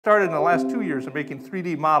started in the last 2 years of making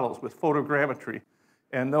 3D models with photogrammetry.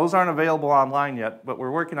 And those aren't available online yet, but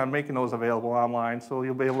we're working on making those available online. So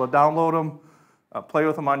you'll be able to download them, play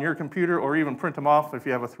with them on your computer, or even print them off if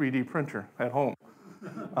you have a 3D printer at home.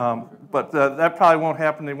 But that probably won't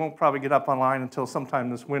happen. They won't probably get up online until sometime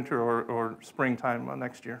this winter or springtime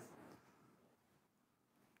next year.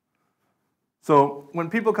 So when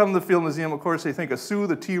people come to the Field Museum, of course, they think of Sue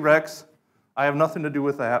the T-Rex. I have nothing to do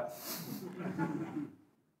with that.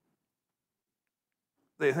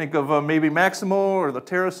 They think of maybe Maximo or the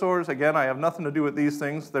pterosaurs. Again, I have nothing to do with these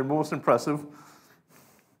things. They're most impressive.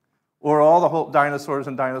 Or all the whole dinosaurs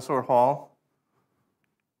in Dinosaur Hall.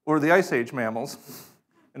 Or the Ice Age mammals.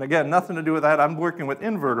 And again, nothing to do with that. I'm working with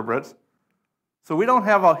invertebrates. So we don't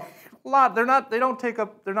have a lot. They're not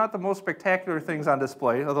the most spectacular things on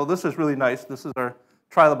display, although this is really nice. This is our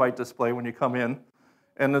trilobite display when you come in.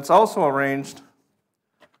 And it's also arranged,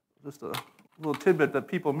 just a little tidbit that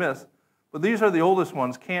people miss, but these are the oldest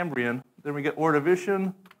ones, Cambrian. Then we get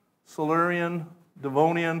Ordovician, Silurian,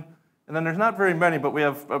 Devonian, and then there's not very many, but we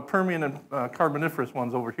have Permian and Carboniferous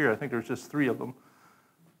ones over here. I think there's just 3 of them,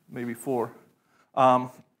 maybe 4. And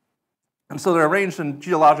so they're arranged in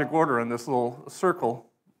geologic order in this little circle.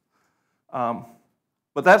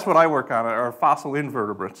 But that's what I work on, are fossil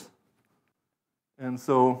invertebrates. And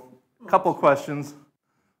so a couple questions.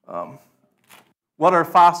 What are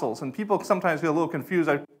fossils? And people sometimes get a little confused.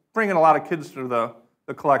 I bring in a lot of kids through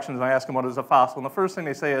the collections, and I ask them what is a fossil. And the first thing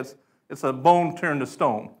they say is, it's a bone turned to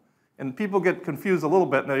stone. And people get confused a little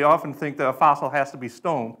bit, and they often think that a fossil has to be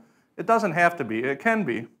stone. It doesn't have to be. It can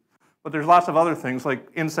be. But there's lots of other things, like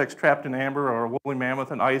insects trapped in amber or a woolly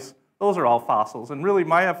mammoth in ice. Those are all fossils. And really,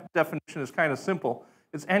 my definition is kind of simple.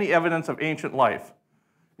 It's any evidence of ancient life.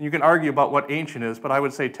 And you can argue about what ancient is, but I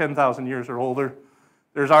would say 10,000 years or older.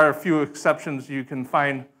 There are a few exceptions. You can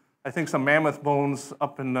find, I think, some mammoth bones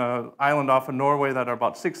up in the island off of Norway that are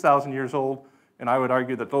about 6,000 years old, and I would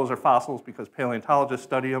argue that those are fossils because paleontologists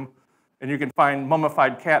study them. And you can find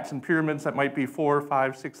mummified cats in pyramids that might be 4,000,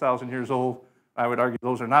 5,000, 6,000 years old. I would argue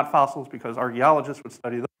those are not fossils because archaeologists would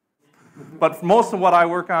study them. But most of what I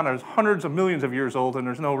work on is hundreds of millions of years old, and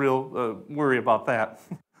there's no real worry about that.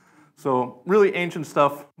 So really ancient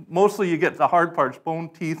stuff. Mostly you get the hard parts, bone,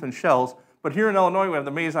 teeth, and shells. But here in Illinois, we have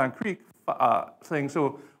the Mazon Creek thing.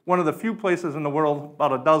 So one of the few places in the world,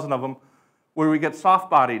 about a dozen of them, where we get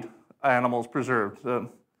soft-bodied animals preserved.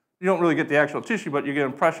 You don't really get the actual tissue, but you get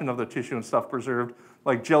an impression of the tissue and stuff preserved,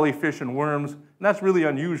 like jellyfish and worms. And that's really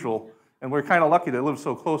unusual. And we're kind of lucky to live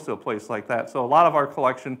so close to a place like that. So a lot of our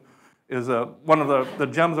collection is one of the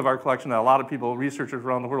gems of our collection that a lot of people, researchers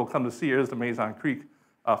around the world, come to see is the Mazon Creek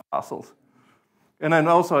fossils. And then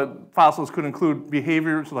also fossils could include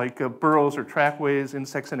behaviors like burrows or trackways,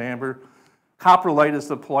 insects in amber. Coprolite is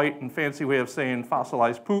the polite and fancy way of saying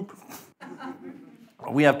fossilized poop.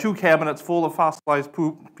 We have 2 cabinets full of fossilized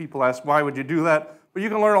poop. People ask, why would you do that? But you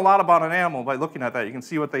can learn a lot about an animal by looking at that. You can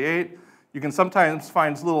see what they ate. You can sometimes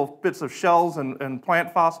find little bits of shells and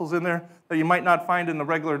plant fossils in there that you might not find in the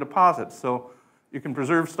regular deposits. So you can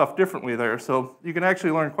preserve stuff differently there. So you can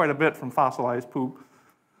actually learn quite a bit from fossilized poop.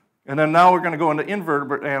 And then now we're going to go into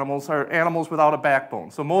invertebrate animals, or animals without a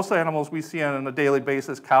backbone. So most animals we see on a daily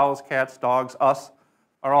basis, cows, cats, dogs, us,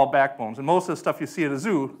 are all backbones. And most of the stuff you see at a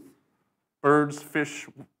zoo, birds, fish,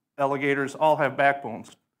 alligators, all have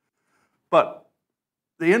backbones. But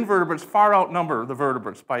the invertebrates far outnumber the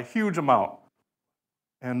vertebrates by a huge amount.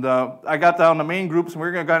 And I got down the main groups, and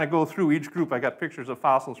we're going to kind of go through each group. I got pictures of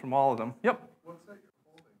fossils from all of them. Yep. What's that you're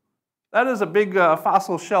holding? That is a big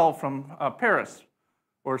fossil shell from Paris,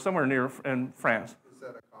 or somewhere near in France. Is that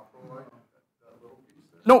a coprolite? That little piece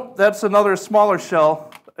there? Nope, that's another smaller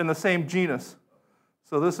shell in the same genus.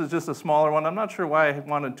 So this is just a smaller one. I'm not sure why I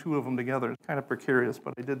wanted 2 of them together. It's kind of precarious,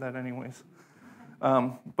 but I did that anyways.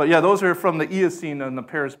 But yeah, those are from the Eocene in the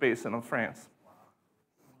Paris Basin of France.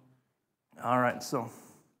 All right, so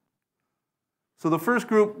the first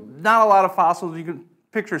group, not a lot of fossils. You can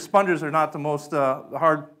picture sponges are not the most the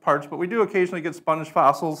hard parts, but we do occasionally get sponge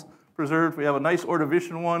fossils preserved. We have a nice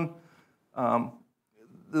Ordovician one.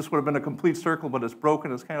 This would have been a complete circle, but it's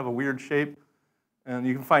broken. It's kind of a weird shape. And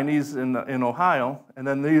you can find these in Ohio. And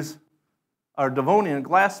then these are Devonian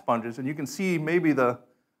glass sponges. And you can see maybe the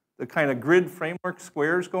kind of grid framework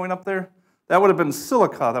squares going up there. That would have been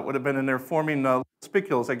silica that would have been in there forming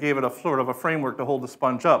spicules that gave it a sort of a framework to hold the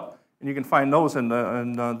sponge up. And you can find those in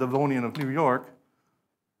Devonian of New York.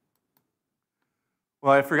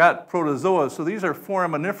 Well, I forgot protozoa. So these are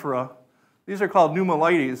foraminifera. These are called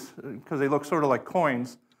nummulites because they look sort of like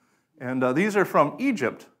coins. And these are from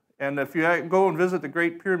Egypt. And if you go and visit the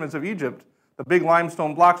Great Pyramids of Egypt, the big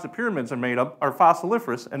limestone blocks the pyramids are made of are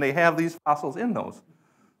fossiliferous, and they have these fossils in those.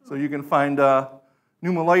 So you can find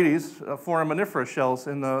Nummulites, foraminiferous shells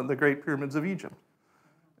in the Great Pyramids of Egypt.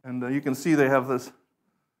 And you can see they have this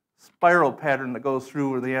spiral pattern that goes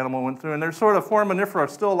through where the animal went through. And they're sort of foraminifera, are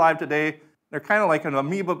still alive today. They're kind of like an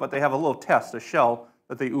amoeba, but they have a little test, a shell,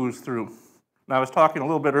 that they ooze through. And I was talking a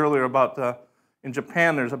little bit earlier about in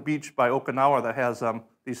Japan, there's a beach by Okinawa that has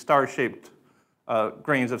these star-shaped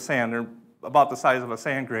grains of sand. They're about the size of a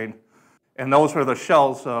sand grain. And those are the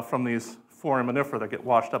shells from these foraminifera that get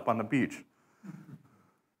washed up on the beach.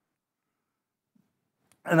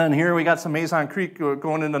 And then here we got some Mazon Creek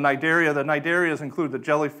going into Cnidaria. The Cnidarias include the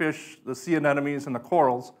jellyfish, the sea anemones, and the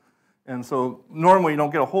corals. And so normally you don't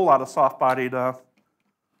get a whole lot of soft-bodied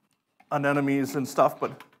anemones and stuff,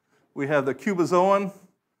 but we have the cubozoan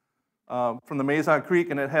from the Mazon Creek,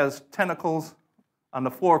 and it has tentacles on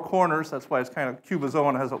the four corners. That's why it's kind of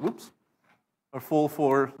cubozoan. It has a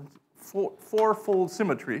four-fold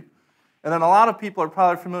symmetry. And then a lot of people are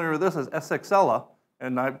probably familiar with this as Essexella,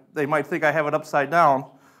 and they might think I have it upside down,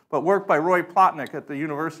 but work by Roy Plotnick at the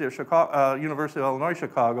University of Illinois,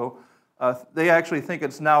 Chicago, they actually think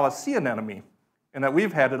it's now a sea anemone, and that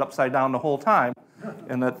we've had it upside down the whole time,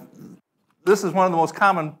 and that this is one of the most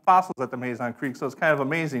common fossils at the Mazon Creek, so it's kind of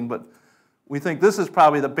amazing, but we think this is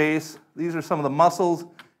probably the base. These are some of the muscles,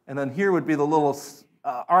 and then here would be the little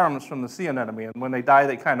arms from the sea anemone, and when they die,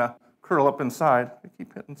 they kind of curl up inside. I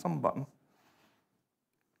keep hitting some button.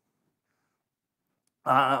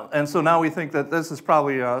 And so now we think that this is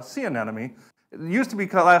probably a sea anemone. It used to be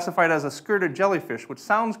classified as a skirted jellyfish, which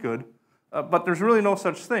sounds good, but there's really no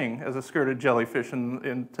such thing as a skirted jellyfish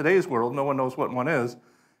in today's world. No one knows what one is.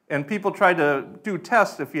 And people tried to do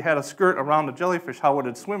tests if you had a skirt around a jellyfish, how would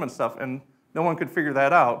it swim and stuff, and no one could figure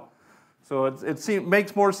that out. So it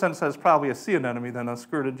makes more sense as probably a sea anemone than a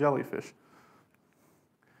skirted jellyfish.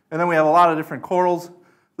 And then we have a lot of different corals.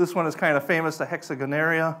 This one is kind of famous, the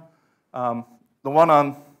hexagonaria. The one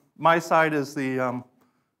on my side is the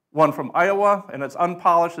one from Iowa, and it's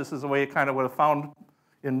unpolished. This is the way it kind of would have found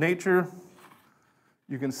in nature.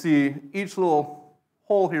 You can see each little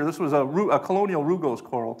hole here. This was a colonial rugose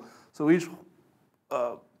coral. So each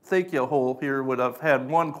thachia hole here would have had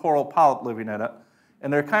one coral polyp living in it.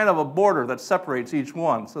 And they're kind of a border that separates each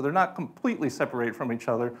one. So they're not completely separated from each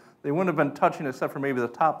other. They wouldn't have been touching except for maybe the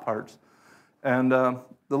top parts. And the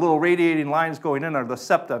little radiating lines going in are the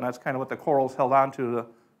septa, and that's kind of what the corals held onto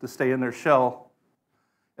to stay in their shell.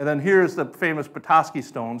 And then here's the famous Petoskey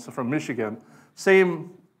stones from Michigan.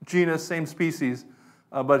 Same genus, same species,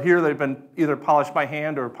 but here they've been either polished by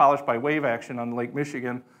hand or polished by wave action on Lake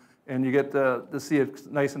Michigan. And you get to see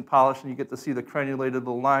it nice and polished, and you get to see the crenulated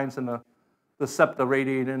little lines and the septa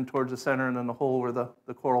radiate in towards the center, and then the hole where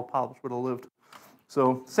the coral polyps would have lived.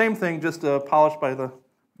 So same thing, just polished by the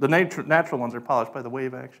natural ones are polished by the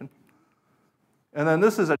wave action. And then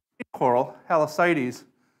this is a coral, Halicites.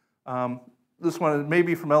 This one may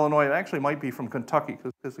be from Illinois. It actually might be from Kentucky,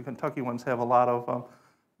 because the Kentucky ones have a lot of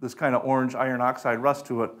this kind of orange iron oxide rust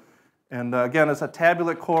to it. And again, it's a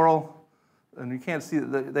tabulate coral. And you can't see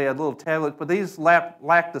that they had little tablets, but these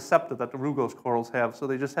lack the septa that the rugose corals have. So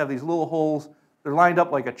they just have these little holes. They're lined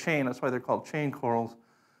up like a chain. That's why they're called chain corals.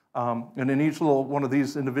 And in each little one of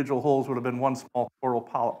these individual holes would have been one small coral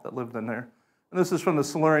polyp that lived in there. And this is from the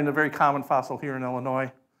Silurian, a very common fossil here in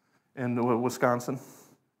Illinois and Wisconsin.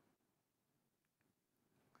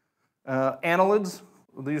 Annelids,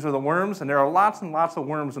 these are the worms, and there are lots and lots of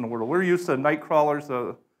worms in the world. We're used to night crawlers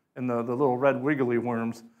and the little red wiggly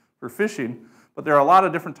worms for fishing, but there are a lot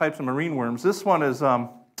of different types of marine worms. This one is, I'm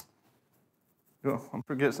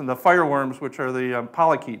forgetting the fireworms, which are the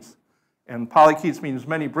polychaetes. And polychaetes means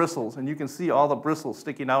many bristles, and you can see all the bristles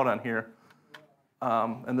sticking out on here.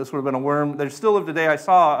 And this would have been a worm. They still live today. I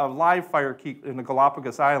saw a live firekeet in the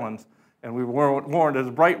Galapagos Islands, and we were warned, it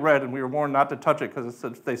was bright red, and we were warned not to touch it because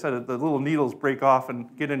they said that the little needles break off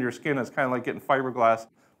and get in your skin. It's kind of like getting fiberglass,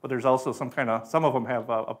 but there's also some of them have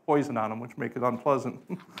a poison on them, which make it unpleasant.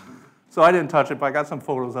 So I didn't touch it, but I got some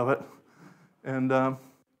photos of it. And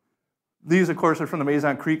these, of course, are from the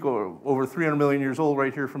Mazon Creek, over 300 million years old,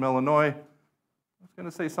 right here from Illinois. I was going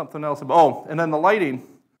to say something else about, and then the lighting.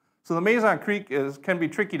 So the Mazon Creek can be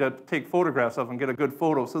tricky to take photographs of and get a good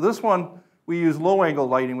photo. So this one, we use low-angle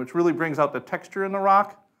lighting, which really brings out the texture in the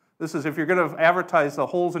rock. This is if you're going to advertise the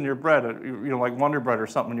holes in your bread, like Wonder Bread or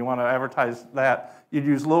something, you want to advertise that, you'd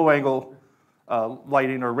use low-angle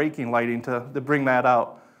lighting or raking lighting to bring that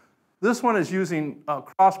out. This one is using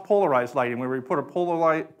cross-polarized lighting, where we put a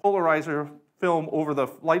polarizer film over the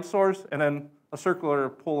light source and then a circular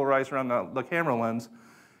polarizer on the camera lens.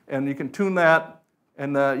 And you can tune that,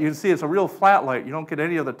 And you can see it's a real flat light. You don't get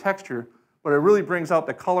any of the texture, but it really brings out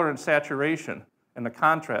the color and saturation and the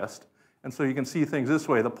contrast. And so you can see things this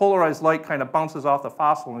way. The polarized light kind of bounces off the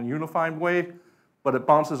fossil in a unified way, but it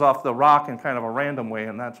bounces off the rock in kind of a random way,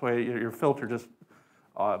 and that's why your filter just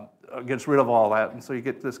gets rid of all that. And so you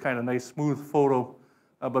get this kind of nice smooth photo,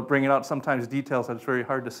 but bringing out sometimes details that it's very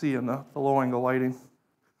hard to see in the low angle lighting.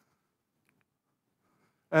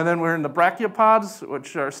 And then we're in the brachiopods,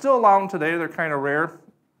 which are still around today. They're kind of rare.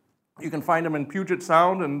 You can find them in Puget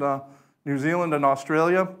Sound and New Zealand and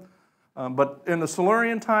Australia. But in the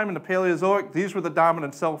Silurian time, in the Paleozoic, these were the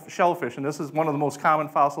dominant shellfish, and this is one of the most common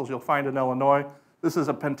fossils you'll find in Illinois. This is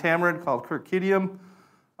a pentamarid called Kirkidium.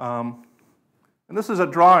 And this is a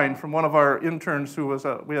drawing from one of our interns who was,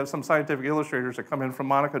 we have some scientific illustrators that come in from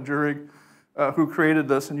Monica Jurig, who created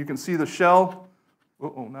this, and you can see the shell.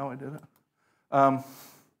 Uh-oh, now I did it.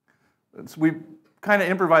 We kind of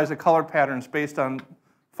improvised the color patterns based on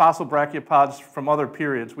fossil brachiopods from other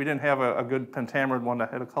periods. We didn't have a good pentamarid one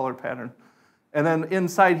that had a color pattern. And then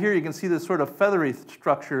inside here, you can see this sort of feathery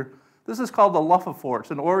structure. This is called the luphophore.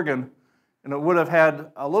 It's an organ, and it would have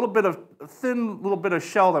had a little bit of a thin little bit of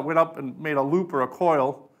shell that went up and made a loop or a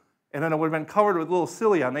coil, and then it would have been covered with little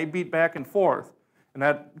cilia, and they beat back and forth. And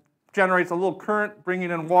that generates a little current,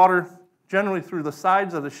 bringing in water generally through the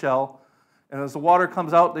sides of the shell. And as the water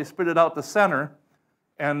comes out, they spit it out the center,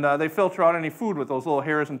 and they filter out any food with those little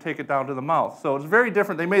hairs and take it down to the mouth. So it's very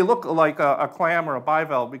different. They may look like a clam or a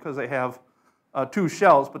bivalve because they have two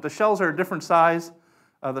shells, but the shells are a different size.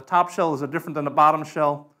 The top shell is different than the bottom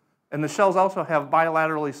shell, and the shells also have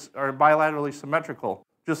bilaterally symmetrical,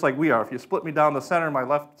 just like we are. If you split me down the center, my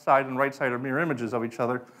left side and right side are mirror images of each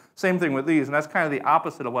other. Same thing with these, and that's kind of the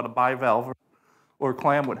opposite of what a bivalve or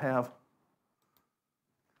clam would have.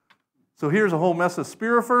 So here's a whole mess of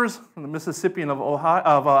spirifers from the Mississippian of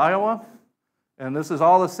Iowa. And this is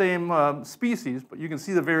all the same species, but you can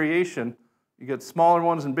see the variation. You get smaller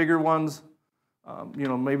ones and bigger ones.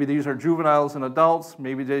 Maybe these are juveniles and adults.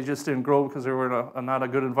 Maybe they just didn't grow because they were in not a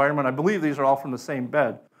good environment. I believe these are all from the same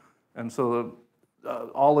bed. And so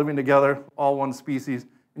all living together, all one species.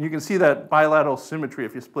 And you can see that bilateral symmetry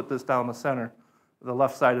if you split this down the center. The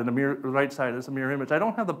left side and the right side is a mirror image. I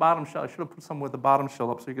don't have the bottom shell. I should have put some with the bottom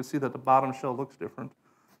shell up so you can see that the bottom shell looks different.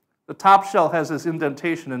 The top shell has this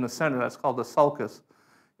indentation in the center. That's called the sulcus.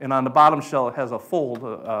 And on the bottom shell, it has a fold,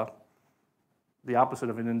 the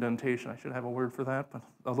opposite of an indentation. I should have a word for that, but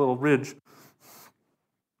a little ridge.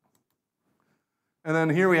 And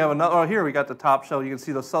then here we have another, here we got the top shell. You can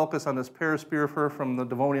see the sulcus on this paraspirifer from the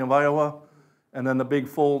Devonian of Iowa, and then the big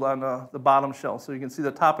fold on the bottom shell. So you can see the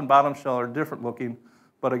top and bottom shell are different looking,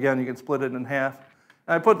 but again, you can split it in half.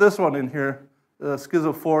 And I put this one in here, the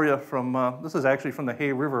schizophoria from, this is actually from the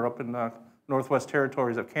Hay River up in Northwest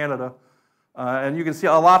Territories of Canada. And you can see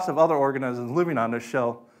lots of other organisms living on this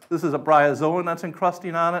shell. This is a bryozoan that's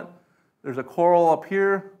encrusting on it. There's a coral up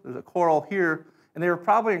here, there's a coral here, and they were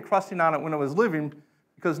probably encrusting on it when it was living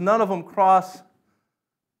because none of them cross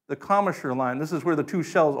the commissure line. This is where the two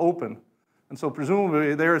shells open. And so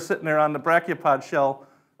presumably they were sitting there on the brachiopod shell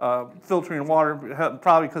filtering water,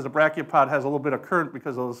 probably because the brachiopod has a little bit of current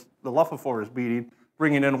because the luphophore is beating,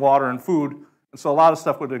 bringing in water and food. And so a lot of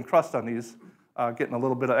stuff would encrust on these, getting a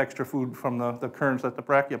little bit of extra food from the currents that the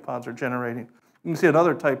brachiopods are generating. You can see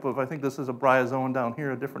another type of, I think this is a bryozoan down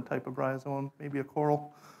here, a different type of bryozoan, maybe a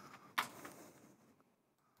coral.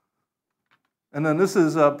 And then this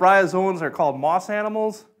is, bryozoans are called moss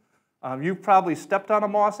animals. You've probably stepped on a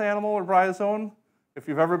moss animal or bryozoan. If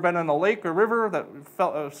you've ever been in a lake or river that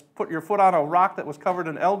put your foot on a rock that was covered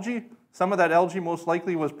in algae, some of that algae most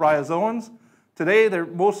likely was bryozoans. Today they're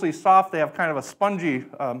mostly soft. They have kind of a spongy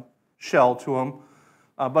shell to them.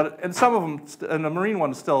 And some of them, and the marine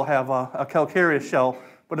ones still have a calcareous shell.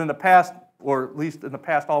 But in the past, or at least in the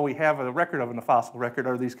past, all we have a record of in the fossil record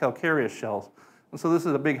are these calcareous shells. And so this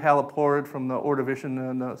is a big haloporid from the Ordovician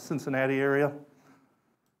in the Cincinnati area.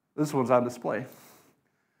 This one's on display.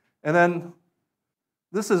 And then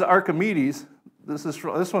this is Archimedes.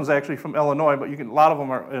 This one's actually from Illinois, but a lot of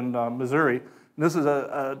them are in Missouri. And this is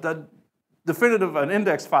a definitive, an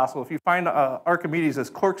index fossil. If you find Archimedes as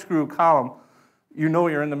corkscrew column, you know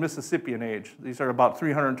you're in the Mississippian age. These are about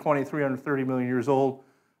 320, 330 million years old.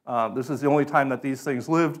 This is the only time that these things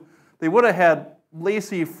lived. They would have had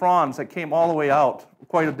lacy fronds that came all the way out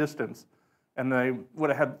quite a distance. And they would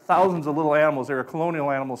have had thousands of little animals. They were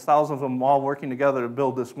colonial animals, thousands of them all working together to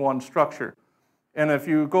build this one structure. And if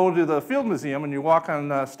you go to the Field Museum and you walk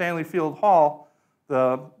on Stanley Field Hall,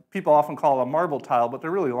 the people often call it a marble tile, but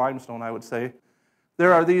they're really limestone, I would say.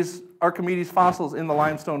 There are these Archimedes fossils in the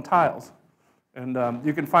limestone tiles. And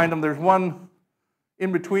you can find them. There's one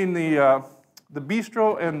in between the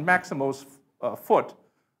bistro and Maximo's foot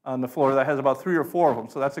on the floor that has about 3 or 4 of them,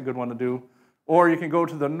 so that's a good one to do. Or you can go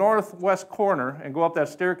to the northwest corner and go up that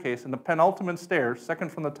staircase, and the penultimate stair,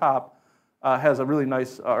 second from the top, has a really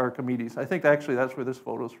nice Archimedes. I think actually that's where this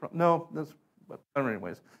photo is from. No, but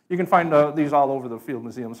anyways. You can find these all over the Field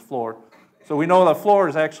Museum's floor. So we know the floor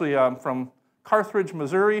is actually from Carthage,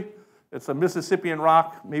 Missouri. It's a Mississippian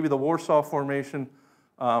rock, maybe the Warsaw Formation,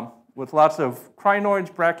 with lots of crinoids,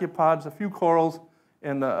 brachiopods, a few corals,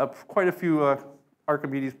 and quite a few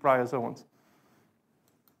Archimedes bryozoans.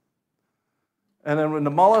 And then in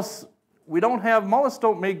the mollusks, mollusks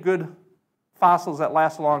don't make good fossils that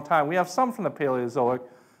last a long time. We have some from the Paleozoic,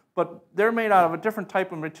 but they're made out of a different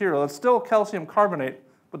type of material. It's still calcium carbonate,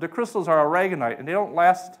 but the crystals are aragonite, and they don't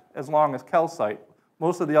last as long as calcite.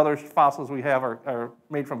 Most of the other fossils we have are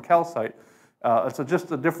made from calcite. It's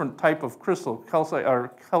just a different type of crystal.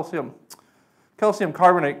 Calcium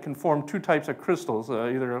carbonate can form 2 types of crystals,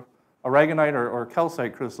 either aragonite or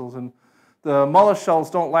calcite crystals. And the mollusk shells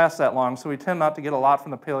don't last that long, so we tend not to get a lot from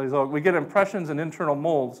the Paleozoic. We get impressions and internal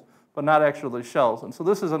molds, but not actually shells. And so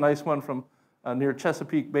this is a nice one from near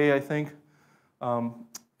Chesapeake Bay, I think,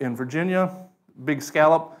 in Virginia. Big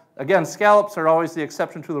scallop. Again, scallops are always the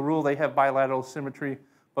exception to the rule. They have bilateral symmetry,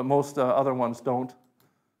 but most other ones don't.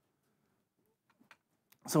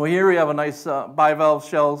 So here we have a nice bivalve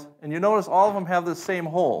shells, and you notice all of them have the same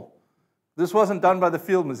hole. This wasn't done by the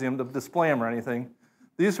Field Museum to display them or anything.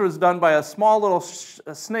 These was done by a small little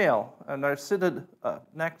snail, a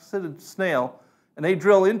neck-sided snail, and they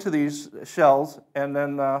drill into these shells and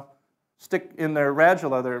then stick in their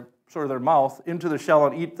radula, their mouth, into the shell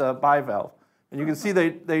and eat the bivalve. And you can see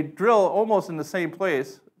they drill almost in the same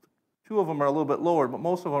place. 2 of them are a little bit lower, but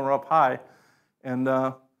most of them are up high. And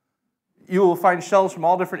you will find shells from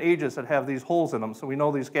all different ages that have these holes in them. So we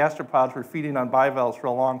know these gastropods were feeding on bivalves for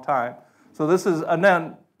a long time. So this is, and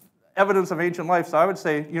then, evidence of ancient life. So I would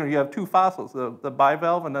say, you have 2 fossils, the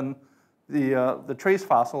bivalve and then the trace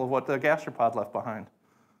fossil of what the gastropod left behind.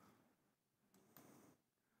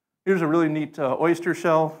 Here's a really neat oyster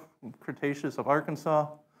shell, Cretaceous of Arkansas.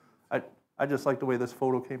 I just like the way this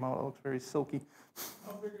photo came out. It looks very silky.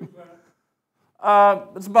 How big is that?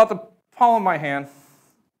 It's about the palm of my hand.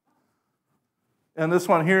 And this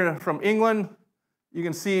one here from England, you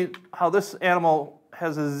can see how this animal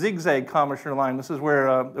has a zigzag commissure line. This is where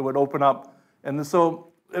it would open up. And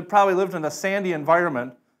so it probably lived in a sandy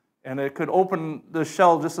environment, and it could open the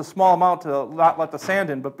shell just a small amount to not let the sand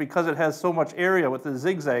in, but because it has so much area with the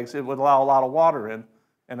zigzags, it would allow a lot of water in,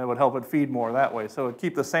 and it would help it feed more that way. So it would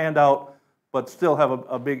keep the sand out, but still have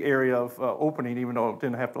a big area of opening, even though it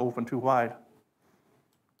didn't have to open too wide.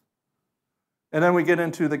 And then we get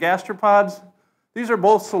into the gastropods. These are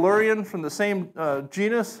both Silurian from the same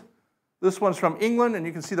genus. This one's from England, and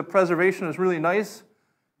you can see the preservation is really nice.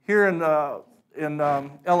 Here in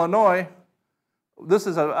Illinois, this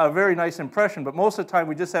is a very nice impression, but most of the time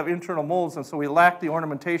we just have internal molds, and so we lack the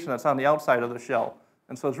ornamentation that's on the outside of the shell.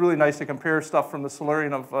 And so it's really nice to compare stuff from the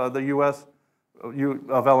Silurian of the U.S.,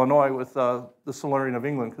 of Illinois, with the Silurian of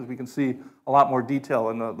England, because we can see a lot more detail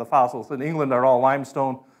in the fossils. In England, they're all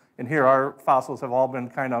limestone, and here our fossils have all been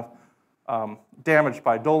kind of damaged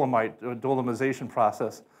by dolomite, dolomization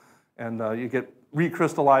process. And you get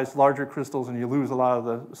recrystallized larger crystals, and you lose a lot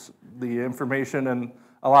of the information, and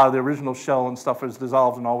a lot of the original shell and stuff is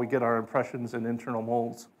dissolved, and all we get are impressions and internal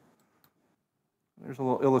molds. There's a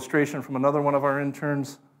little illustration from another one of our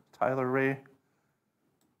interns, Tyler Ray.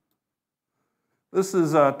 This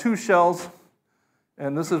is 2 shells,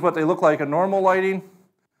 and this is what they look like in normal lighting.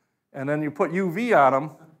 And then you put UV on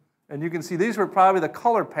them, and you can see these were probably the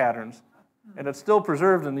color patterns. And it's still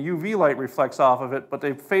preserved, and the UV light reflects off of it, but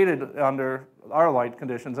they've faded under our light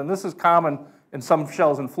conditions. And this is common in some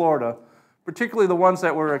shells in Florida, particularly the ones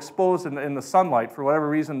that were exposed in the sunlight. For whatever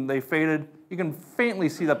reason, they faded. You can faintly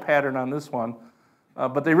see the pattern on this one,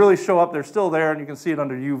 but they really show up. They're still there, and you can see it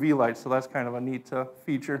under UV light, so that's kind of a neat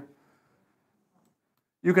feature.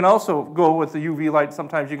 You can also go with the UV light.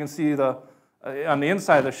 Sometimes you can see on the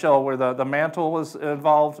inside of the shell where the mantle was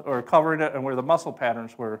involved or covering it, and where the muscle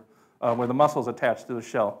patterns were, where the muscles attached to the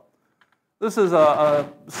shell. This is a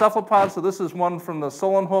cephalopod, so this is one from the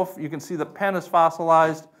Solenhof. You can see the pen is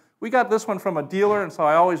fossilized. We got this one from a dealer, and so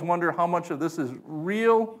I always wonder how much of this is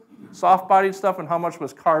real soft-bodied stuff and how much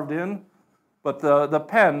was carved in. But the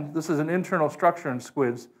pen, this is an internal structure in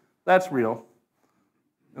squids, that's real.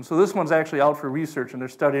 And so this one's actually out for research, and they're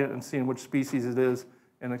studying it and seeing which species it is,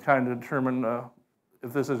 and it kind of determine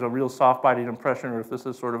if this is a real soft-bodied impression or if this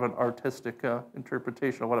is sort of an artistic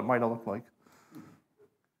interpretation of what it might have looked like.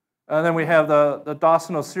 And then we have the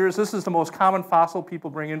Dawsonocyrus. This is the most common fossil people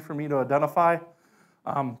bring in for me to identify.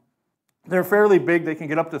 They're fairly big. They can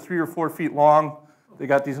get up to 3 or 4 feet long. They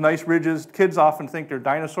got these nice ridges. Kids often think they're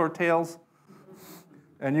dinosaur tails.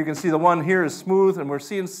 And you can see the one here is smooth, and we're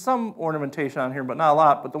seeing some ornamentation on here, but not a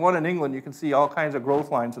lot. But the one in England, you can see all kinds of growth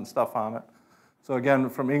lines and stuff on it. So again,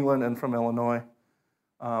 from England and from Illinois.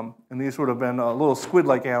 And these would have been a little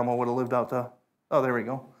squid-like animal would have lived out to, oh, there we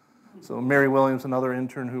go. So Mary Williams, another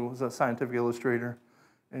intern who was a scientific illustrator.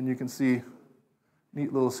 And you can see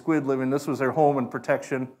neat little squid living. This was their home and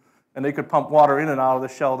protection. And they could pump water in and out of the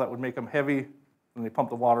shell that would make them heavy. And they pump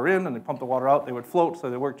the water in and they pump the water out. They would float, so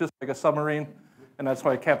they work just like a submarine. And that's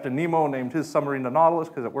why Captain Nemo named his submarine the Nautilus,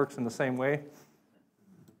 because it works in the same way.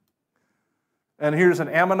 And here's an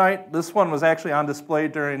ammonite. This one was actually on display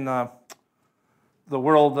during the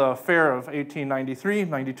World Fair of 1893,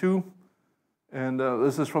 92. And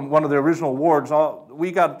this is from one of the original awards.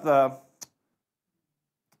 We got the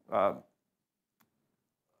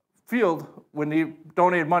Field, when he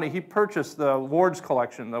donated money, he purchased the Ward's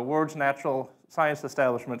collection, the Ward's Natural Science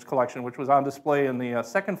Establishment's collection, which was on display in the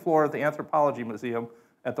second floor of the Anthropology Museum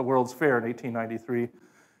at the World's Fair in 1893.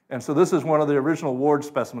 And so this is one of the original Ward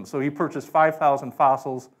specimens. So he purchased 5,000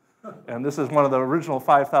 fossils, and this is one of the original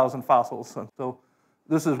 5,000 fossils. And so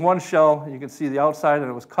this is one shell. You can see the outside, and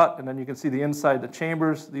it was cut, and then you can see the inside, the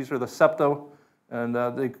chambers. These are the septa,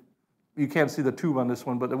 and you can't see the tube on this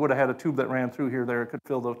one, but it would have had a tube that ran through here there. It could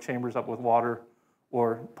fill those chambers up with water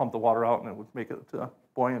or pump the water out, and it would make it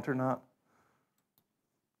buoyant or not.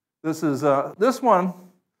 This one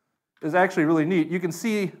is actually really neat. You can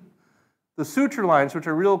see the suture lines, which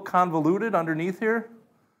are real convoluted underneath here.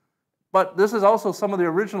 But this is also some of the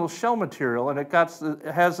original shell material, and it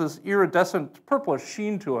has this iridescent purplish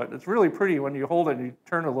sheen to it. It's really pretty when you hold it and you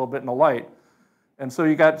turn it a little bit in the light. And so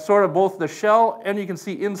you got sort of both the shell, and you can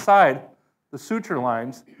see inside the suture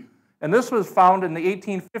lines. And this was found in the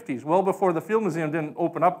 1850s, well before the Field Museum didn't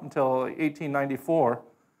open up until 1894.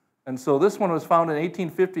 And so this one was found in the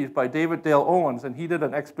 1850s by David Dale Owens, and he did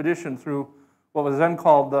an expedition through what was then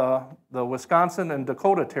called the Wisconsin and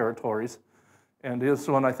Dakota territories. And this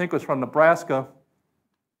one, I think, was from Nebraska,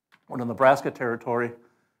 or the Nebraska territory.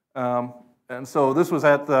 And so this was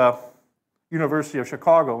at the University of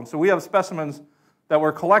Chicago. And so we have specimens that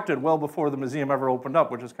were collected well before the museum ever opened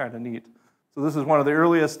up, which is kind of neat. So this is one of the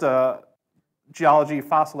earliest geology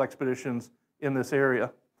fossil expeditions in this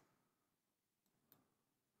area.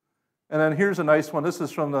 And then here's a nice one. This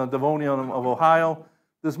is from the Devonian of Ohio.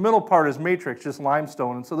 This middle part is matrix, just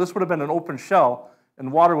limestone. And so this would have been an open shell,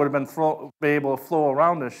 and water would have been able to flow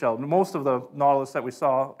around this shell. Most of the nautilus that we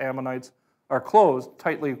saw, ammonites, are closed,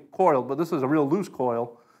 tightly coiled, but this is a real loose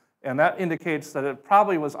coil. And that indicates that it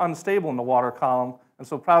probably was unstable in the water column, and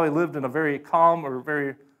so probably lived in a very calm or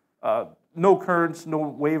very, no currents, no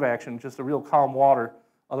wave action, just a real calm water.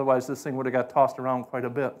 Otherwise, this thing would have got tossed around quite a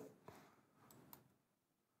bit.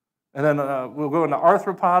 And then we'll go into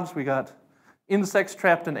arthropods. We got insects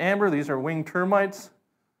trapped in amber. These are winged termites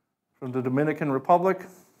from the Dominican Republic.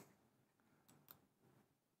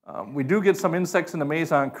 We do get some insects in the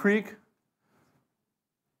Mazon Creek.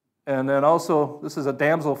 And then also, this is a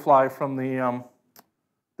damselfly from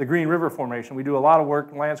the Green River Formation. We do a lot of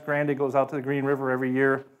work. Lance Grandy goes out to the Green River every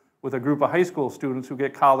year with a group of high school students who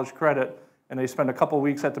get college credit. And they spend a couple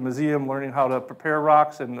weeks at the museum learning how to prepare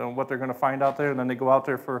rocks and what they're going to find out there. And then they go out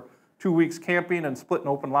there for 2 weeks camping and splitting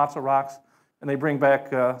open lots of rocks. And they bring back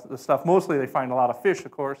the stuff. Mostly they find a lot of fish,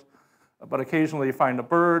 of course. But occasionally you find a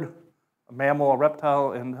bird, a mammal, a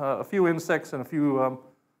reptile, and a few insects and a few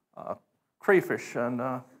crayfish and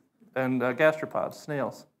gastropods,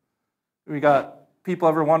 snails. We got, people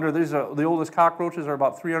ever wonder, these are the oldest cockroaches are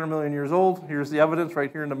about 300 million years old. Here's the evidence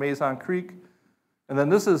right here in the Mazon Creek. And then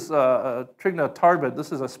this is Trigna tarbid.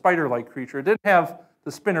 This is a spider-like creature. It didn't have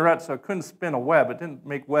the spinneret, so it couldn't spin a web. It didn't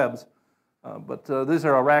make webs. But these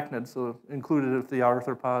are arachnids, so included with the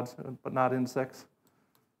arthropods, but not insects.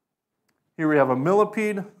 Here we have a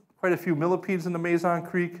millipede, quite a few millipedes in the Mazon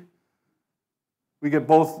Creek. We get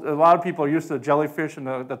both, a lot of people are used to the jellyfish and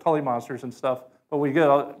the Tully monsters and stuff, but we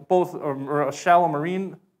get both a shallow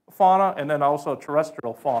marine fauna and then also a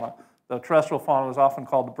terrestrial fauna. The terrestrial fauna is often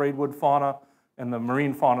called the Braidwood fauna, and the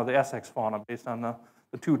marine fauna, the Essex fauna, based on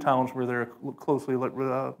the two towns where they're closely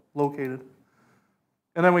located.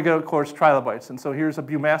 And then we get, of course, trilobites. And so here's a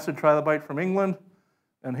Bumastid trilobite from England.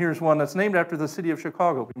 And here's one that's named after the city of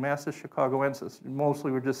Chicago, Bumastid chicagoensis.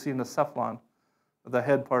 Mostly we're just seeing the cephalon, the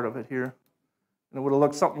head part of it here. And it would have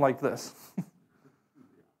looked something like this.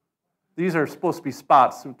 These are supposed to be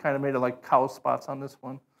spots. We kind of made it like cow spots on this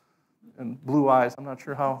one. And blue eyes. I'm not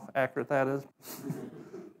sure how accurate that is.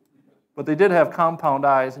 But they did have compound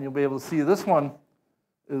eyes, and you'll be able to see this one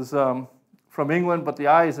is from England, but the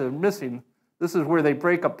eyes are missing. This is where they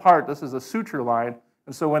break apart. This is a suture line.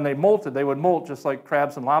 And so when they molted, they would molt just like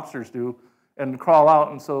crabs and lobsters do and crawl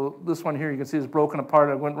out. And so this one here you can see is broken apart.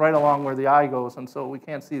 It went right along where the eye goes, and so we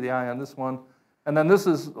can't see the eye on this one. And then this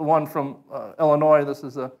is one from Illinois. This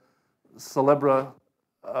is a Celebra,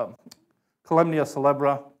 Calamnia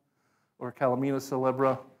celebra, or Calamina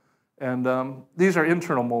celebra. And these are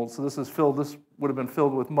internal molds. So this would have been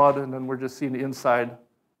filled with mud, and then we're just seeing the inside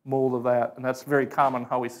mold of that. And that's very common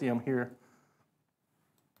how we see them here.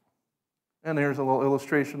 And there's a little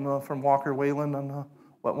illustration from Walker Wayland on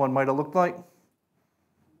what one might have looked like.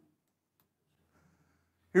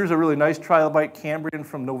 Here's a really nice trilobite Cambrian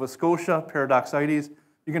from Nova Scotia, Paradoxites.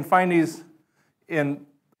 You can find these in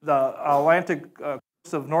the Atlantic coast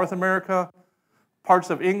of North America, parts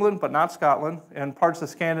of England, but not Scotland, and parts of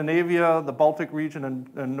Scandinavia, the Baltic region,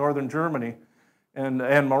 and northern Germany, and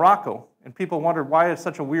Morocco. And people wondered why it's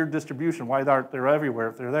such a weird distribution, why aren't they everywhere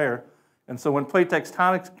if they're there. And so when plate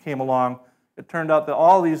tectonics came along, it turned out that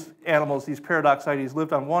all these animals, these Paradoxites,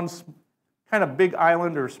 lived on one kind of big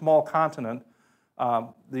island or small continent,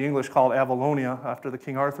 the English called Avalonia after the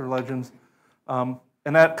King Arthur legends. And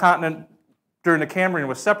that continent during the Cambrian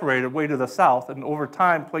was separated way to the south, and over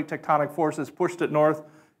time plate tectonic forces pushed it north.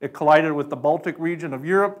 It collided with the Baltic region of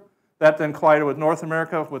Europe. That then collided with North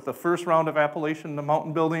America with the first round of Appalachian, the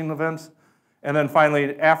mountain building events. And then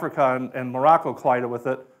finally Africa and Morocco collided with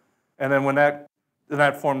it. And then when that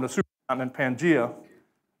formed the supercontinent Pangaea.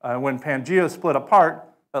 When Pangaea split apart,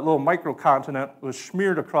 that little microcontinent was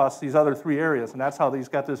smeared across these other three areas, and that's how these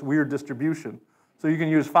got this weird distribution. So you can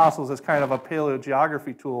use fossils as kind of a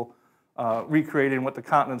paleogeography tool, recreating what the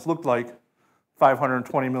continents looked like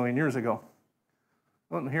 520 million years ago.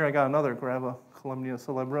 Oh, and here I got another Grava Calamnia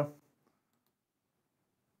celebra.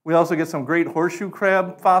 We also get some great horseshoe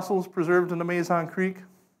crab fossils preserved in the Mazon Creek.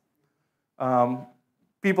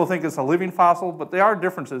 People think it's a living fossil, but there are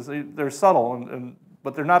differences. They're subtle,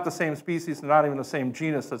 but they're not the same species. They're not even the same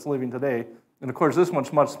genus that's living today. And of course, this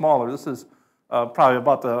one's much smaller. This is probably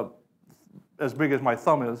about as big as my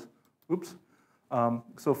thumb is. Oops.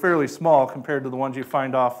 So fairly small compared to the ones you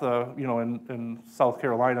find off in South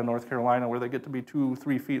Carolina, North Carolina, where they get to be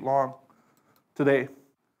 2-3 feet long today.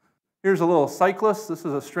 Here's a little cyclist. This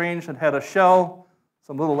is a strange that had a shell,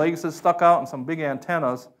 some little legs that stuck out, and some big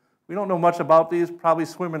antennas. We don't know much about these, probably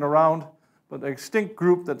swimming around, but an extinct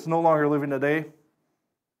group that's no longer living today.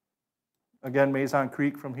 Again, Mazon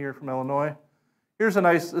Creek from Illinois. Here's a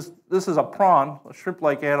nice, this is a prawn, a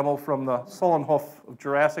shrimp-like animal from the Sullenhof of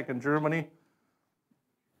Jurassic in Germany.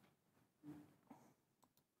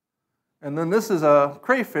 And then this is a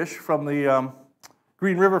crayfish from the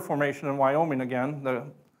Green River Formation in Wyoming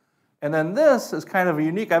again. And then this is kind of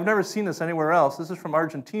unique. I've never seen this anywhere else. This is from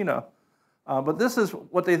Argentina. But this is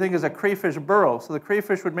what they think is a crayfish burrow. So the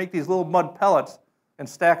crayfish would make these little mud pellets and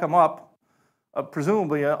stack them up,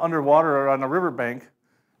 presumably underwater or on a riverbank.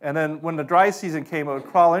 And then when the dry season came, it would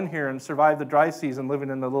crawl in here and survive the dry season living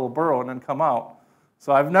in the little burrow and then come out.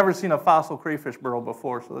 So I've never seen a fossil crayfish burrow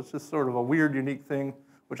before. So it's just sort of a weird, unique thing,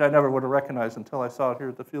 which I never would have recognized until I saw it here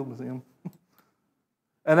at the Field Museum.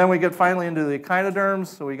 And then we get finally into the echinoderms.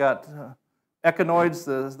 So we got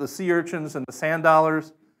echinoids, the sea urchins and the sand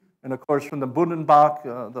dollars. And of course, from the Bundenbach,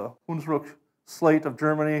 the Hunsrück slate of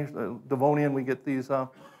Germany, the Devonian, we get these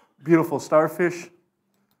beautiful starfish.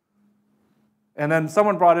 And then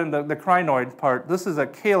someone brought in the crinoid part. This is a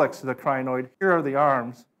calyx of the crinoid. Here are the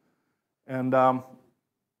arms. And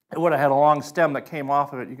it would have had a long stem that came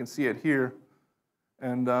off of it. You can see it here.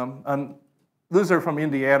 And these are from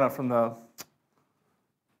Indiana, from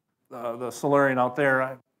the Silurian out there.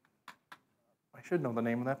 I should know the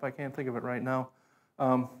name of that, but I can't think of it right now.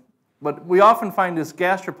 But we often find this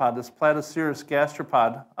gastropod, this Platycerus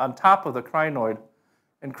gastropod, on top of the crinoid.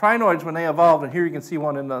 And crinoids, when they evolved, and here you can see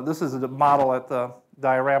one this is a model at the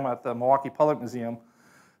diorama at the Milwaukee Public Museum,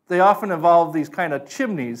 they often evolved these kind of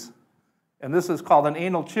chimneys. And this is called an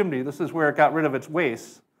anal chimney. This is where it got rid of its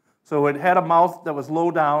waste. So it had a mouth that was low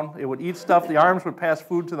down. It would eat stuff. The arms would pass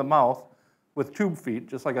food to the mouth with tube feet,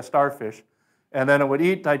 just like a starfish. And then it would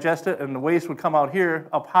eat, digest it, and the waste would come out here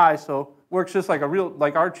up high. So it works just like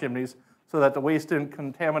like our chimneys, so that the waste didn't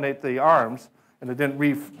contaminate the arms and it didn't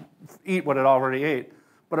eat what it already ate.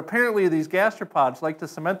 But apparently these gastropods like to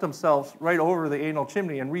cement themselves right over the anal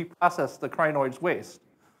chimney and reprocess the crinoid's waste.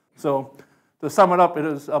 So to sum it up, it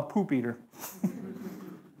is a poop eater.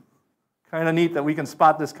 Kind of neat that we can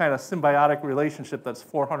spot this kind of symbiotic relationship that's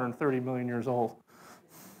 430 million years old.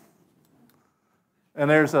 And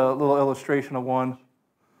there's a little illustration of one.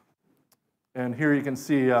 And here you can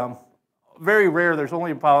see very rare. There's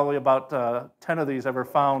only probably about 10 of these ever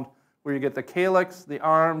found, where you get the calyx, the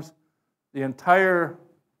arms, the entire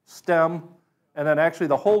stem, and then actually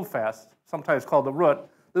the holdfast, sometimes called the root.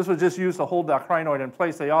 This was just used to hold the crinoid in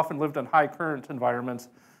place. They often lived in high current environments,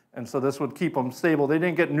 and so this would keep them stable. They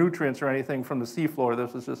didn't get nutrients or anything from the seafloor.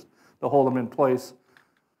 This was just to hold them in place.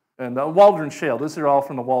 And Waldron Shale, these are all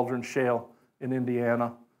from the Waldron Shale in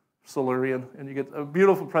Indiana, Silurian, and you get a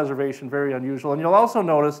beautiful preservation, very unusual. And you'll also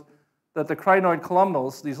notice that the crinoid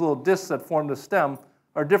columnals, these little discs that form the stem,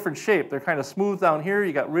 are different shape. They're kind of smooth down here,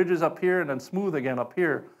 you got ridges up here, and then smooth again up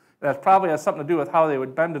here. And that probably has something to do with how they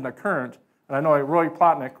would bend in the current. And I know Roy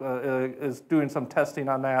Plotnick is doing some testing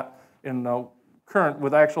on that in current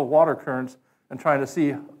with actual water currents and trying to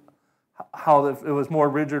see how it was more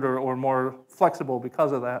rigid or more flexible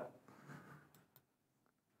because of that.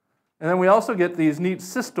 And then we also get these neat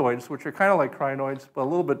cystoids, which are kind of like crinoids, but a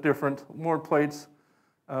little bit different, more plates,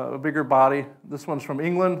 a bigger body. This one's from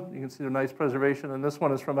England. You can see the nice preservation. And this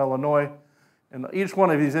one is from Illinois. And each one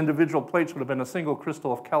of these individual plates would have been a single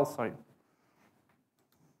crystal of calcite.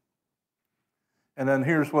 And then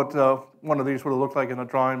here's what one of these would have looked like in a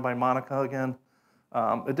drawing by Monica again.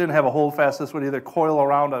 It didn't have a holdfast. This would either coil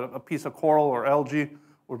around a piece of coral or algae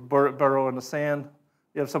or burrow in the sand.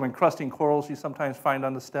 You have some encrusting corals you sometimes find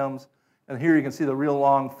on the stems. And here you can see the real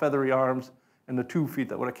long feathery arms and the 2 feet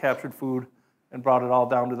that would have captured food and brought it all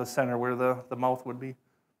down to the center where the mouth would be.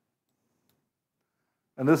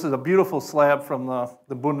 And this is a beautiful slab from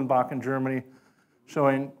the Bundenbach in Germany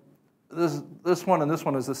showing this one and this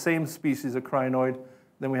one is the same species of crinoid.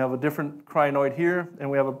 Then we have a different crinoid here,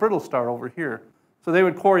 and we have a brittle star over here. So they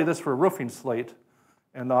would quarry this for a roofing slate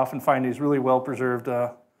and often find these really well-preserved.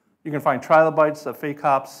 You can find trilobites,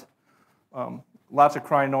 phacops, lots of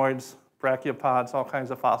crinoids, brachiopods, all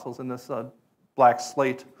kinds of fossils in this black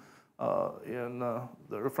slate from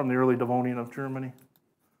the early Devonian of Germany.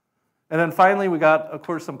 And then finally, we got, of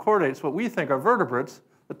course, some chordates, what we think are vertebrates.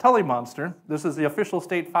 The Tully monster. This is the official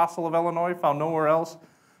state fossil of Illinois, found nowhere else.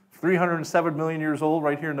 307 million years old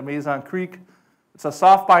right here in the Mazon Creek. It's a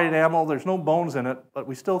soft-bodied animal. There's no bones in it, but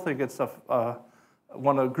we still think it's a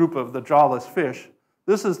group of the jawless fish.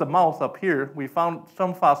 This is the mouth up here. We found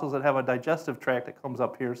some fossils that have a digestive tract that comes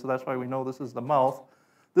up here, so that's why we know this is the mouth.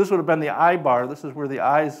 This would have been the eye bar. This is where the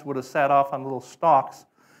eyes would have sat off on little stalks.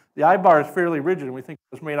 The eye bar is fairly rigid, and we think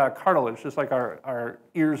it was made out of cartilage, just like our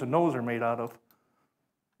ears and nose are made out of.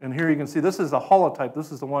 And here you can see this is the holotype.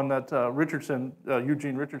 This is the one that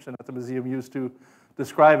Eugene Richardson at the museum used to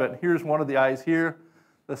describe it. Here's one of the eyes here.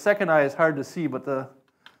 The second eye is hard to see, but the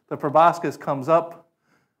proboscis comes up,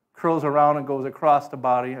 curls around, and goes across the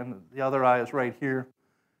body, and the other eye is right here.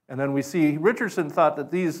 And then we see Richardson thought that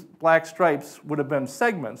these black stripes would have been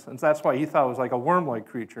segments, and that's why he thought it was like a worm-like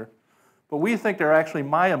creature. But we think they're actually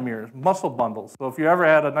myomeres, muscle bundles. So if you ever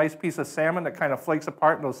had a nice piece of salmon that kind of flakes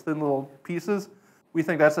apart in those thin little pieces, we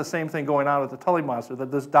think that's the same thing going on with the Tully monster,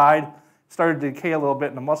 that this died, started to decay a little bit,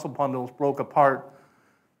 and the muscle bundles broke apart.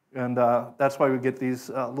 And that's why we get these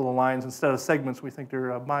little lines. Instead of segments, we think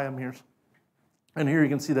they're myomeres. And here you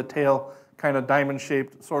can see the tail, kind of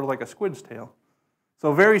diamond-shaped, sort of like a squid's tail.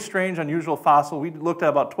 So very strange, unusual fossil. We looked at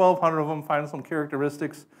about 1,200 of them, found some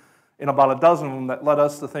characteristics in about a dozen of them that led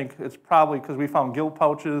us to think it's probably because we found gill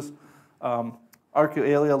pouches,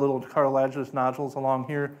 arcualia, little cartilaginous nodules along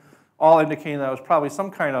here, all indicating that it was probably some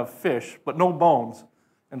kind of fish, but no bones.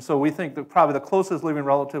 And so we think that probably the closest living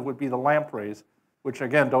relative would be the lampreys, which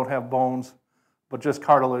again don't have bones, but just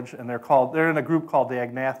cartilage, and they're in a group called the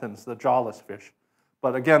agnathans, the jawless fish.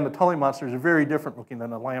 But again, the Tully monster is very different looking than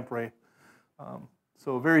the lamprey.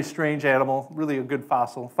 So a very strange animal, really a good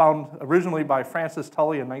fossil. Found originally by Francis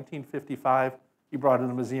Tully in 1955. He brought it to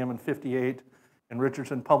the museum in 58, and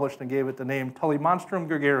Richardson published and gave it the name Tully monstrum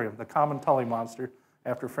gregarium, the common Tully monster,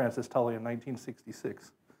 after Francis Tully in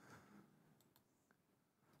 1966.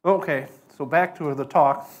 Okay, so back to the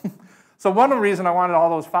talk. So one of the reasons I wanted all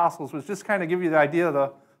those fossils was just kind of give you the idea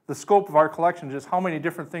of the scope of our collection, just how many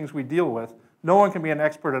different things we deal with. No one can be an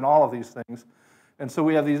expert in all of these things. And so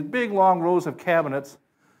we have these big, long rows of cabinets.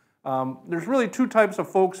 There's really two types of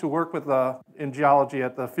folks who work with in geology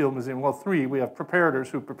at the Field Museum. Well, three. We have preparators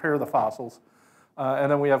who prepare the fossils.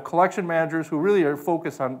 And then we have collection managers who really are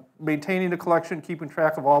focused on maintaining the collection, keeping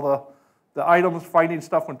track of all the items, finding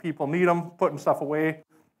stuff when people need them, putting stuff away,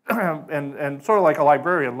 and sort of like a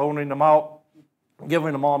librarian, loaning them out,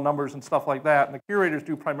 giving them all numbers and stuff like that. And the curators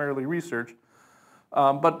do primarily research.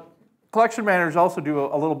 But collection managers also do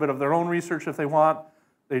a little bit of their own research if they want.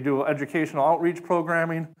 They do educational outreach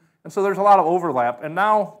programming. And so there's a lot of overlap. And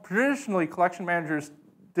now, traditionally, collection managers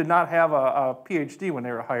did not have a PhD when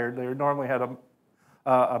they were hired. They normally had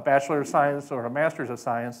a Bachelor of Science or a Master's of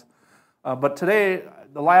Science. But today,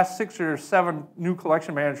 the last 6 or 7 new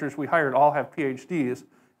collection managers we hired all have PhDs,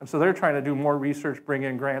 and so they're trying to do more research, bring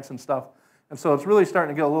in grants and stuff. And so it's really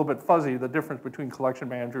starting to get a little bit fuzzy, the difference between collection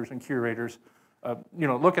managers and curators. You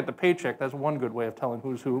know, look at the paycheck. That's one good way of telling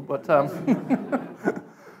who's who. But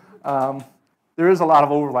there is a lot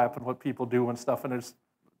of overlap in what people do and stuff, and it's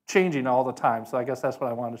changing all the time. So I guess that's what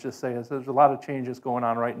I wanted to just say, is there's a lot of changes going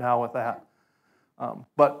on right now with that.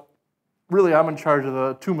 But really, I'm in charge of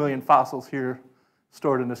the 2 million fossils here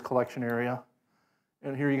stored in this collection area.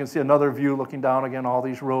 And here you can see another view looking down again, all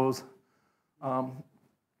these rows.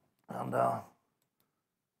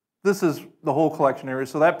 This is the whole collection area.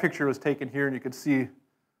 So that picture was taken here, and you could see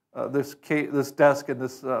this desk and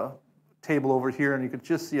this table over here, and you could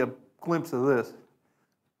just see a glimpse of this.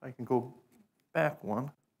 I can go back one.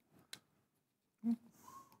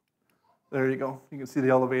 There you go. You can see the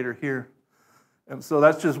elevator here. And so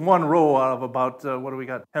that's just one row out of about, what do we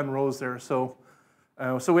got, 10 rows there. So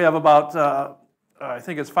we have about, I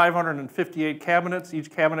think it's 558 cabinets. Each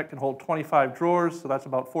cabinet can hold 25 drawers, so that's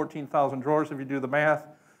about 14,000 drawers if you do the math,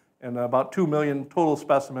 and about 2 million total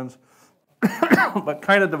specimens, but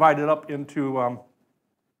kind of divided up into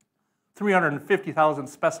 350,000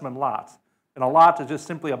 specimen lots. And a lot is just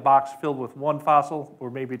simply a box filled with one fossil,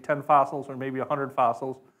 or maybe 10 fossils, or maybe 100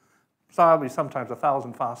 fossils, sometimes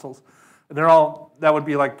 1,000 fossils. And they're all, that would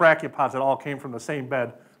be like brachiopods that all came from the same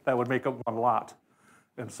bed. That would make up one lot.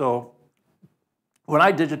 And so when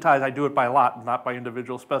I digitize, I do it by lot, not by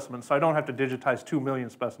individual specimens. So I don't have to digitize 2 million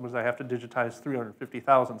specimens. I have to digitize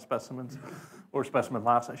 350,000 specimens, or specimen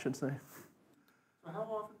lots, I should say. So how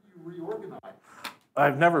often do you reorganize?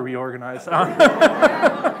 I've never reorganized.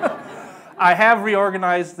 I have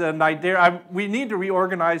reorganized the Nidaria. We need to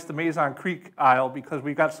reorganize the Mazon Creek aisle because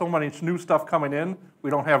we've got so much new stuff coming in, we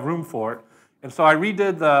don't have room for it. And so I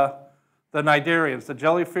redid the Nidarians, the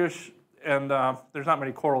jellyfish, and there's not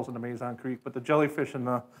many corals in the Mazon Creek, but the jellyfish and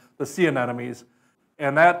the sea anemones.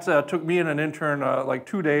 And that took me and an intern like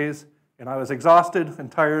 2 days, and I was exhausted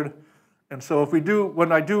and tired. And so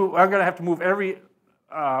when I do, I'm gonna have to move every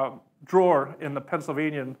drawer in the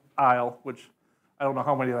Pennsylvanian aisle, which I don't know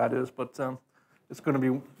how many that is, but it's gonna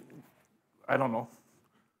be, I don't know,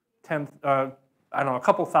 a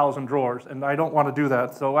couple thousand drawers, and I don't want to do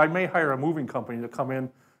that. So I may hire a moving company to come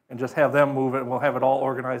in and just have them move it, and we'll have it all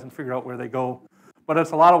organized and figure out where they go. But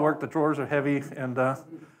it's a lot of work. The drawers are heavy, and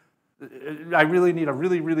I really need a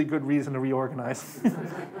really, really good reason to reorganize.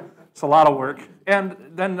 It's a lot of work. And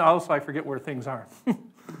then also I forget where things are.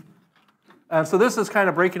 And so this is kind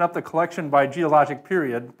of breaking up the collection by geologic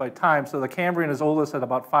period, by time. So the Cambrian is oldest at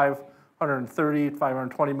about 530,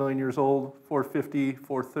 520 million years old, 450,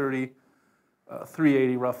 430,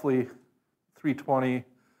 380 roughly, 320,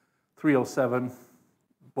 307,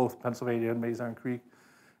 both Pennsylvania and Mazon Creek,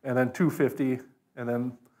 and then 250, and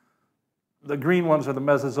then the green ones are the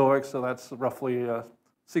Mesozoic, so that's roughly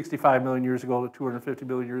 65 million years ago to 250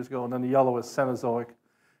 million years ago, and then the yellow is Cenozoic.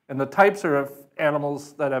 And the types are of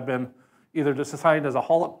animals that have been either just assigned as a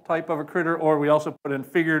holotype of a critter, or we also put in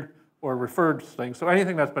figured or referred things. So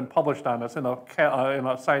anything that's been published on that's in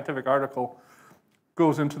a scientific article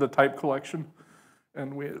goes into the type collection.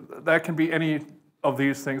 And that can be any of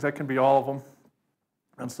these things. That can be all of them.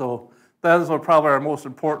 And so that is probably our most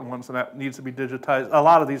important ones, and that needs to be digitized. A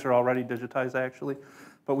lot of these are already digitized, actually,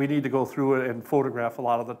 but we need to go through it and photograph a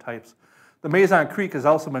lot of the types. The Mazon Creek has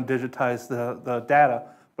also been digitized, the data,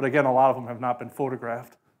 but again, a lot of them have not been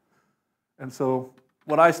photographed. And so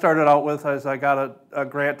what I started out with is I got a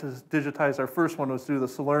grant to digitize. Our first one was through the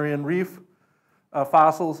Silurian reef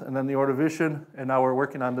fossils, and then the Ordovician, and now we're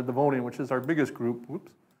working on the Devonian, which is our biggest group.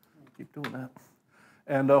 Whoops, keep doing that.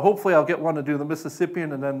 And hopefully I'll get one to do the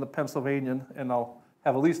Mississippian and then the Pennsylvanian, and I'll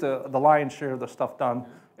have at least the lion's share of the stuff done.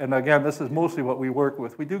 And again, this is mostly what we work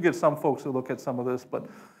with. We do get some folks who look at some of this, but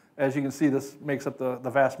as you can see, this makes up the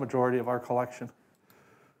vast majority of our collection.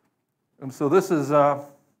 And so this is, over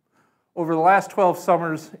the last 12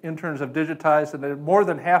 summers, interns have digitized, and more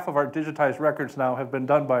than half of our digitized records now have been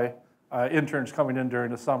done by interns coming in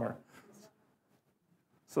during the summer.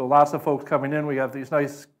 So lots of folks coming in. We have these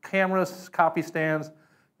nice cameras, copy stands,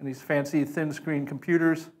 and these fancy thin screen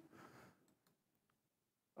computers.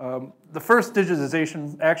 The first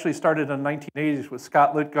digitization actually started in the 1980s with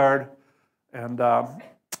Scott Litgard, and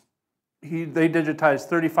they digitized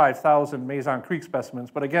 35,000 Mazon Creek specimens.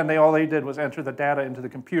 But again, all they did was enter the data into the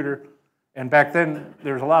computer. And back then,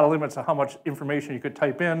 there was a lot of limits on how much information you could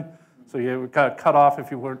type in. So you got cut off if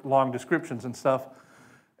you weren't long descriptions and stuff.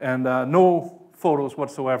 And no photos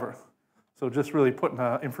whatsoever. So just really putting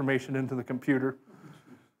information into the computer.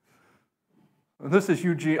 This is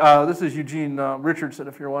Eugene Richardson,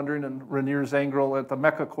 if you're wondering, and Rainier Zangrel at the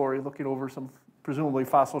Mecca Quarry, looking over some presumably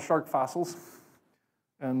fossil shark fossils,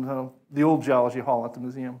 and the old geology hall at the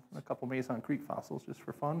museum, a couple Mazon Creek fossils just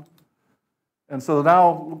for fun. And so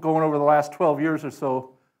now, going over the last 12 years or so,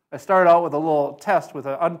 I started out with a little test with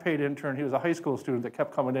an unpaid intern. He was a high school student that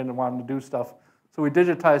kept coming in and wanting to do stuff. So we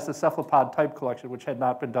digitized the cephalopod type collection, which had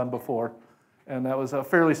not been done before. And that was a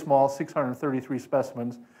fairly small, 633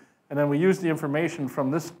 specimens. And then we used the information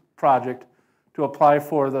from this project to apply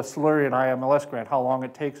for the Silurian IMLS grant, how long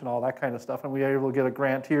it takes and all that kind of stuff. And we were able to get a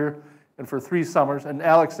grant here and for 3 summers. And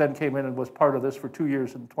Alex then came in and was part of this for 2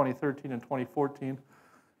 years in 2013 and 2014.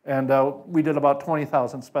 And we did about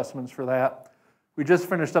 20,000 specimens for that. We just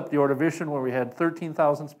finished up the Ordovician where we had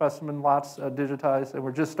 13,000 specimen lots digitized. And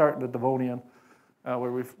we're just starting the Devonian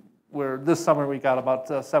where this summer we got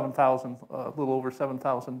about 7,000, a little over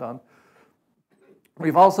 7,000 done.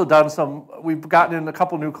 We've also done we've gotten in a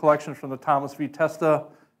couple new collections from the Thomas V. Testa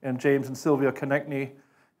and James and Sylvia Konechny.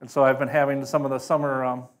 And so I've been having some of the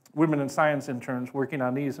summer women in science interns working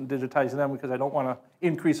on these and digitizing them because I don't want to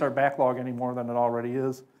increase our backlog any more than it already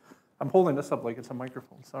is. I'm holding this up like it's a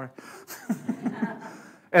microphone, sorry.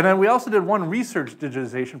 And then we also did one research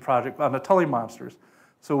digitization project on the Tully monsters.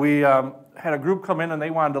 So we had a group come in and they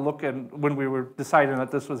wanted to look at, when we were deciding that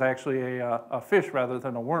this was actually a fish rather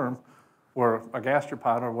than a worm, or a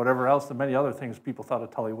gastropod, or whatever else, the many other things people thought a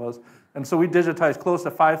Tully was. And so we digitized close to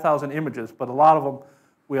 5,000 images, but a lot of them,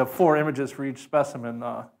 we have 4 images for each specimen,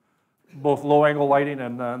 both low-angle lighting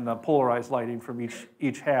and polarized lighting from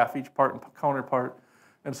each half, each part and counterpart.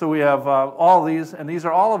 And so we have all these, and these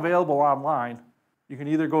are all available online. You can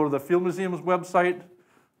either go to the Field Museum's website,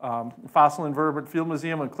 Fossil Invertebrate Field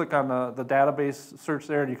Museum, and click on the database search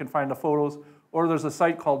there, and you can find the photos. Or there's a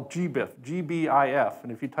site called GBIF, G-B-I-F,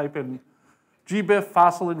 and if you type in GBIF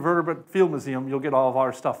Fossil Invertebrate Field Museum, you'll get all of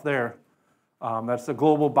our stuff there. That's the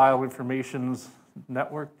Global Bioinformations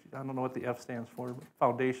Network. I don't know what the F stands for, but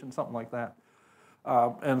Foundation, something like that.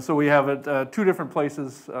 And so we have it 2 different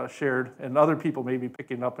places shared, and other people may be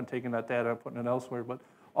picking up and taking that data and putting it elsewhere. But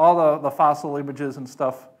all the fossil images and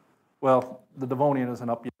stuff, well, the Devonian isn't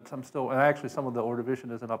up yet. And actually some of the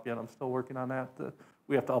Ordovician isn't up yet. I'm still working on that.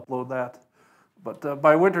 We have to upload that. But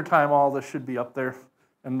by wintertime, all this should be up there.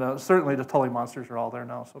 And certainly the Tully monsters are all there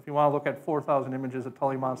now. So if you want to look at 4,000 images of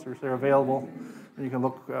Tully monsters, they're available. And you can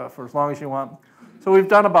look for as long as you want. So we've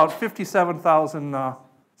done about 57,000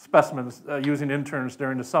 specimens using interns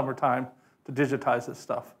during the summertime to digitize this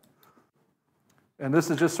stuff. And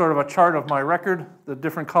this is just sort of a chart of my record. The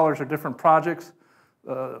different colors are different projects.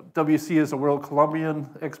 WC is the World Columbian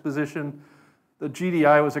Exposition. The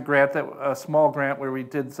GDI was a small grant where we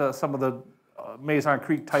did some of the Mazon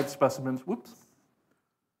Creek type specimens. Whoops.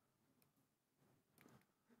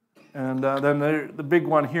 And then the big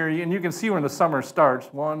one here, and you can see when the summer starts,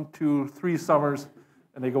 1, 2, 3 summers,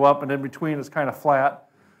 and they go up, and in between it's kind of flat.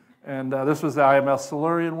 And this was the IMS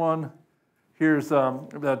Silurian one. Here's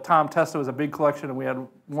the Tom Testa was a big collection, and we had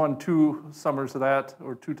 1, 2 summers of that,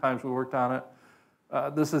 or 2 times we worked on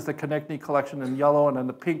it. This is the Konechny collection in yellow, and then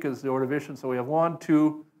the pink is the Ordovician. So we have 1,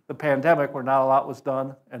 2, the pandemic, where not a lot was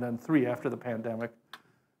done, and then 3 after the pandemic.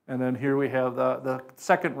 And then here we have the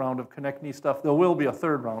second round of Konechny stuff. There will be a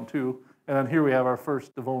 3rd round too. And then here we have our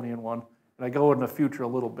first Devonian one. And I go in the future a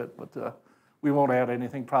little bit, but we won't add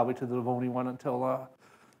anything probably to the Devonian one until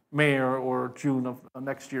May or June of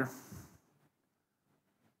next year.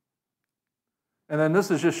 And then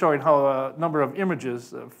this is just showing how a number of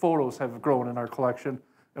images, photos have grown in our collection.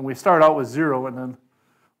 And we start out with 0, and then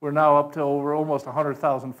we're now up to over almost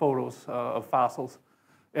 100,000 photos of fossils.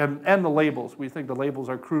 And the labels. We think the labels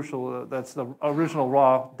are crucial. That's the original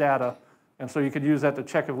raw data. And so you could use that to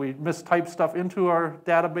check if we mistyped stuff into our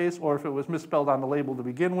database or if it was misspelled on the label to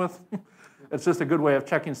begin with. It's just a good way of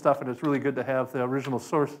checking stuff, and it's really good to have the original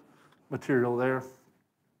source material there.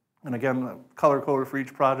 And again, color-coded for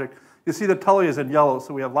each project. You see the Tully is in yellow,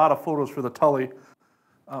 so we have a lot of photos for the Tully.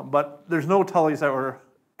 But there's no Tullys that were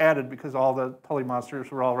added because all the Tully monsters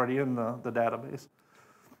were already in the database.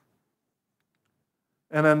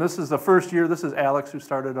 And then this is the first year. This is Alex, who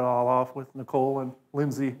started it all off with Nicole and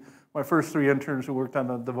Lindsay, my first 3 interns who worked on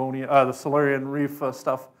the Devonian, the Silurian reef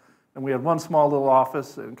stuff. And we had 1 small little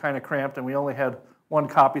office and kind of cramped, and we only had 1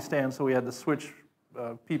 copy stand, so we had to switch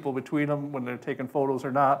people between them when they're taking photos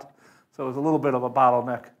or not. So it was a little bit of a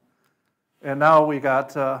bottleneck. And now we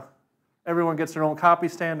got, everyone gets their own copy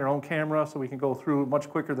stand, their own camera, so we can go through much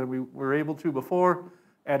quicker than we were able to before,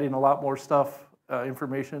 adding a lot more stuff,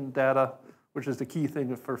 information, data, which is the key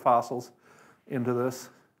thing for fossils into this.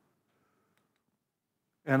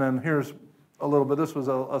 And then here's a little bit. This was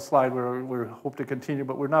a slide where we hope to continue,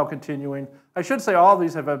 but we're now continuing. I should say all of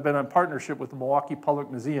these have been in partnership with the Milwaukee Public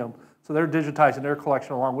Museum. So they're digitizing their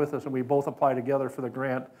collection along with us, and we both apply together for the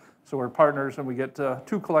grant. So we're partners, and we get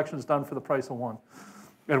 2 collections done for the price of 1.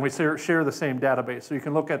 And we share the same database. So you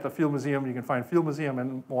can look at the Field Museum, you can find Field Museum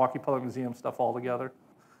and Milwaukee Public Museum stuff all together.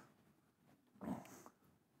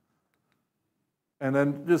 And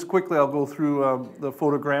then just quickly, I'll go through the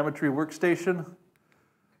photogrammetry workstation.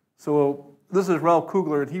 So this is Ralph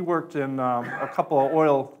Kugler, and he worked in a couple of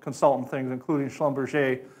oil consultant things, including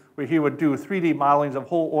Schlumberger, where he would do 3D modelings of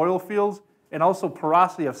whole oil fields and also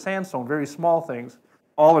porosity of sandstone, very small things,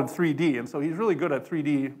 all in 3D. And so he's really good at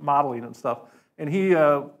 3D modeling and stuff. And he,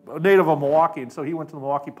 a native of Milwaukee, and so he went to the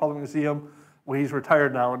Milwaukee Public Museum, where he's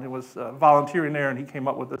retired now, and he was volunteering there, and he came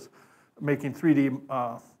up with this, making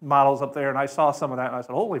 3D models up there, and I saw some of that, and I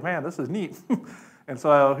said, holy man, this is neat. And so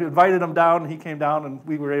I invited him down, and he came down, and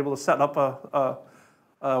we were able to set up a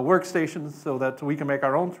workstation so that we can make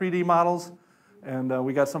our own 3D models. And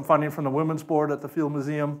we got some funding from the Women's Board at the Field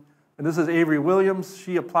Museum. And this is Avery Williams.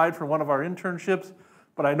 She applied for one of our internships,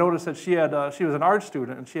 but I noticed that she was an art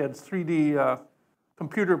student, and she had 3D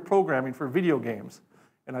computer programming for video games.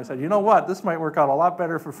 And I said, you know what, this might work out a lot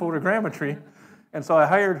better for photogrammetry. And so I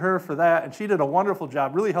hired her for that, and she did a wonderful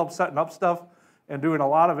job, really helped setting up stuff and doing a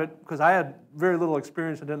lot of it, because I had very little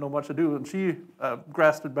experience and didn't know much to do, and she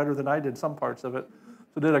grasped it better than I did some parts of it.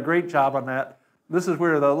 So did a great job on that. This is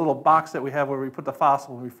where the little box that we have where we put the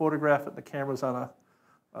fossil, and we photograph it, the camera's on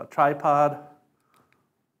a tripod.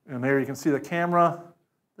 And there you can see the camera.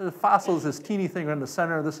 The fossil is this teeny thing in the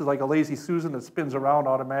center. This is like a lazy Susan that spins around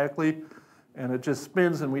automatically, and it just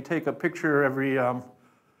spins, and we take a picture every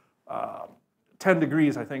 10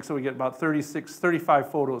 degrees, I think, so we get about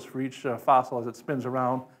 35 photos for each fossil as it spins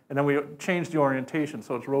around, and then we change the orientation,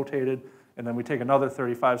 so it's rotated, and then we take another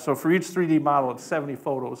 35. So for each 3D model, it's 70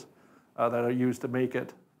 photos that are used to make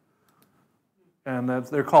it. And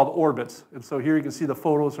they're called orbits. And so here you can see the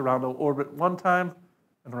photos around the orbit one time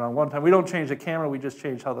and around one time. We don't change the camera, we just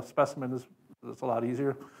change how the specimen is. It's a lot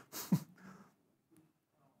easier.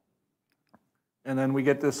 And then we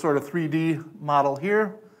get this sort of 3D model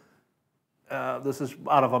here. This is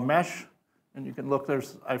out of a mesh, and you can look,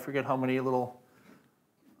 there's, I forget how many little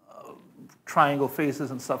triangle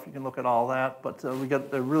faces and stuff. You can look at all that, but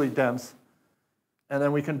they're really dense. And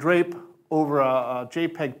then we can drape over a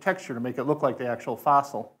JPEG texture to make it look like the actual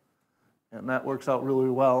fossil. And that works out really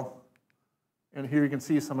well. And here you can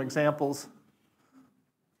see some examples.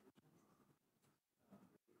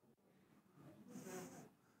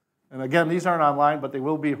 And again, these aren't online, but they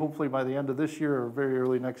will be hopefully by the end of this year or very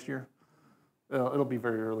early next year. It'll be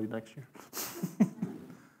very early next year.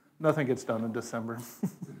 Nothing gets done in December.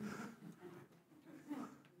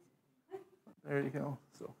 There you go.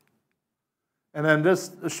 So, and then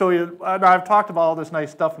just to show you, I've talked about all this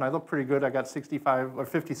nice stuff, and I look pretty good. I got 65 or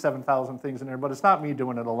 57,000 things in there, but it's not me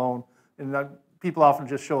doing it alone. And people often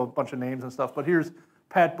just show a bunch of names and stuff. But here's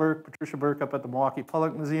Pat Burke, Patricia Burke up at the Milwaukee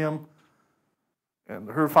Public Museum, and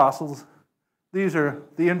her fossils. These are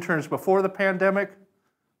the interns before the pandemic.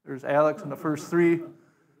 There's Alex and the first 3.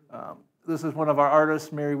 This is one of our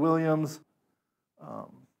artists, Mary Williams.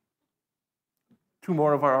 2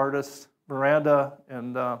 more of our artists, Miranda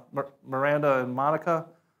and Monica.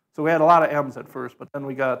 So we had a lot of M's at first, but then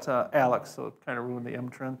we got Alex, so it kind of ruined the M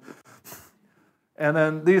trend. And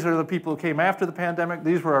then these are the people who came after the pandemic.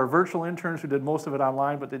 These were our virtual interns who did most of it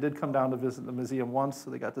online, but they did come down to visit the museum once, so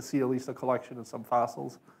they got to see at least a collection and some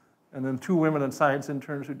fossils. And then 2 women in science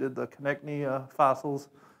interns who did the Konechny fossils.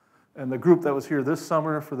 And the group that was here this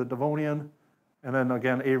summer for the Devonian. And then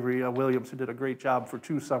again, Avery Williams, who did a great job for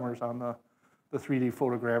 2 summers on the 3D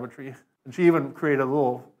photogrammetry. And she even created a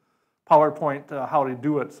little PowerPoint how to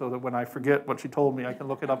do it so that when I forget what she told me, I can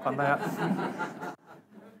look it up on that.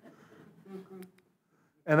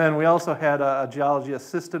 And then we also had a geology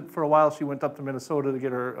assistant for a while. She went up to Minnesota to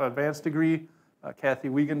get her advanced degree. Kathy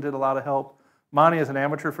Wiegand did a lot of help. Monty is an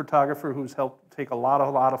amateur photographer who's helped take a lot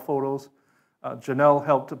of photos. Janelle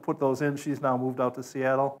helped to put those in. She's now moved out to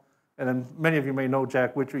Seattle. And then many of you may know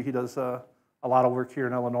Jack Witry. He does a lot of work here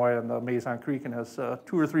in Illinois on the Mazon Creek and has 2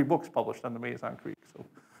 or 3 books published on the Mazon Creek. So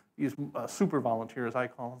he's a super volunteer, as I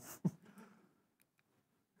call him.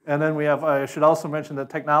 And then we have, I should also mention the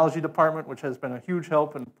technology department, which has been a huge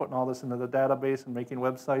help in putting all this into the database and making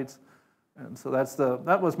websites. And so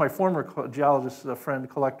that was my former geologist friend,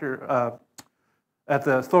 collector at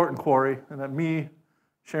the Thornton Quarry. And then me,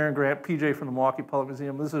 Sharon Grant, PJ from the Milwaukee Public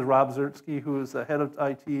Museum. This is Rob Zertsky, who is the head of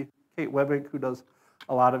IT, Kate Webbing, who does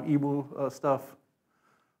a lot of EMU stuff.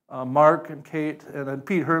 Mark and Kate, and then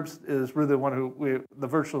Pete Herbst is really the one the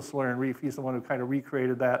virtual Silurian reef, he's the one who kind of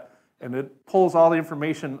recreated that. And it pulls all the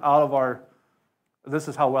information out of our, this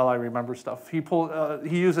is how well I remember stuff.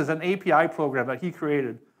 He uses an API program that he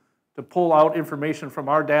created to pull out information from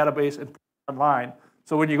our database and put it online.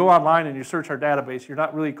 So when you go online and you search our database, you're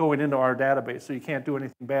not really going into our database, so you can't do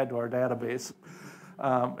anything bad to our database.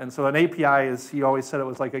 And so an API is, he always said it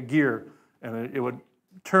was like a gear, and it would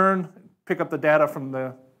pick up the data from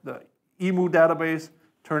the EMU database,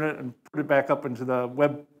 turn it and put it back up into the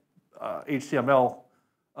web HTML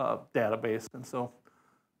database. And so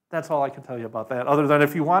that's all I can tell you about that, other than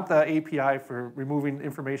if you want the API for removing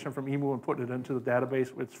information from EMU and putting it into the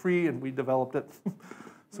database, it's free and we developed it.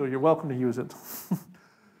 So you're welcome to use it.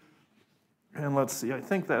 And let's see, I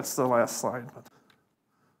think that's the last slide.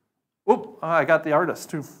 But I got the artist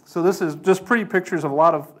too. So this is just pretty pictures of a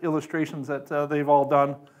lot of illustrations that they've all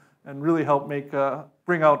done and really help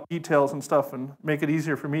bring out details and stuff and make it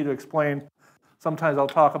easier for me to explain. Sometimes I'll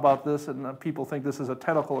talk about this and people think this is a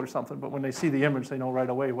tentacle or something, but when they see the image, they know right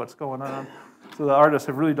away what's going on. So the artists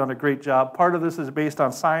have really done a great job. Part of this is based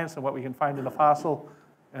on science and what we can find in the fossil,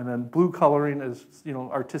 and then blue coloring is,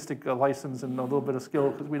 artistic license and a little bit of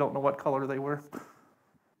skill because we don't know what color they were.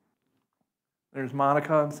 There's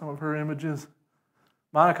Monica on some of her images.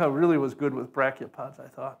 Monica really was good with brachiopods, I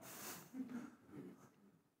thought.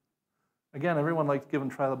 Again, everyone likes giving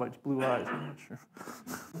trilobites blue eyes, I'm not sure.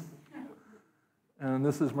 And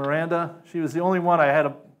this is Miranda. She was the only one. I had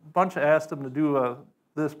a bunch of asked them to do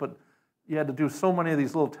this, but you had to do so many of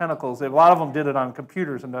these little tentacles. A lot of them did it on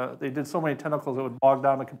computers, and they did so many tentacles it would bog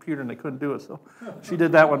down the computer, and they couldn't do it. So she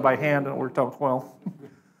did that one by hand, and it worked out well.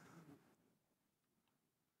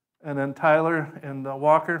 And then Tyler and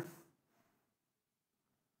Walker.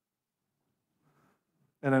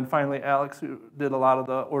 And then finally Alex, who did a lot of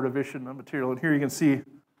the Ordovician material. And here you can see,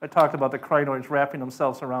 I talked about the crinoids wrapping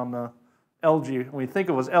themselves around the algae. We think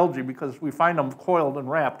it was algae because we find them coiled and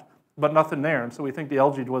wrapped, but nothing there. And so we think the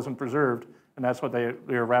algae wasn't preserved, and that's what they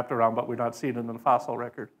were wrapped around, but we're not seeing it in the fossil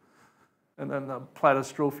record. And then the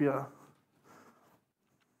Platystrophia.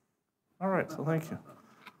 All right, so thank you.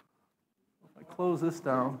 If I close this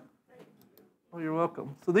down. Oh, you're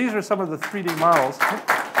welcome. So these are some of the 3D models.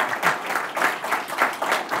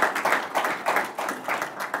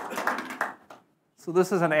 So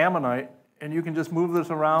this is an ammonite, and you can just move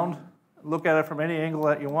this around, look at it from any angle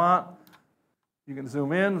that you want. You can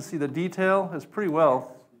zoom in and see the detail. It's pretty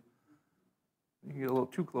well. You can get a little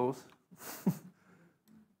too close.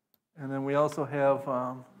 And then we also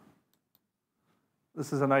have,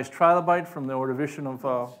 this is a nice trilobite from the Ordovician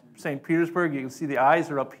of St. Petersburg. You can see the eyes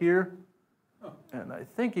are up here. And I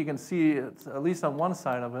think you can see it, at least on one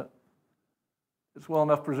side of it, it's well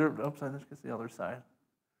enough preserved. Oops, I think it's the other side.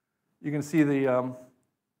 You can see the, I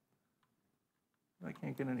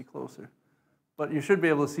can't get any closer, but you should be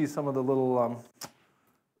able to see some of the little,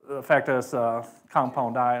 the fact that it's a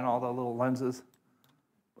compound eye and all the little lenses.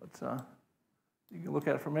 But you can look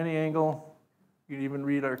at it from any angle. You can even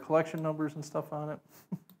read our collection numbers and stuff on it.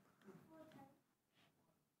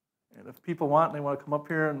 And if people want and they want to come up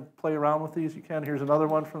here and play around with these, you can. Here's another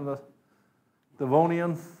one from the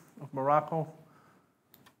Devonian of Morocco.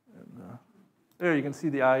 And there you can see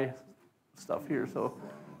the eye stuff here. So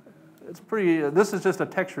it's pretty, this is just a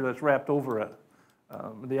texture that's wrapped over it.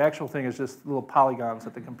 The actual thing is just little polygons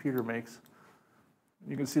that the computer makes.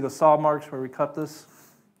 You can see the saw marks where we cut this.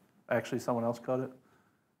 Actually, someone else cut it.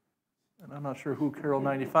 And I'm not sure who Carol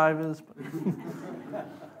 95 is, but, but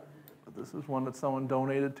this is one that someone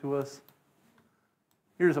donated to us.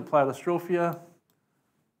 Here's a Platystrophia,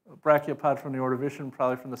 a brachiopod from the Ordovician,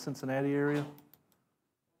 probably from the Cincinnati area.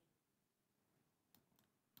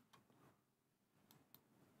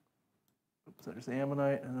 Oops, there's the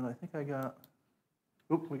ammonite, and then I think I got,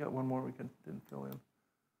 we got one more we didn't fill in.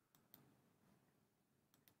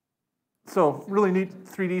 So really neat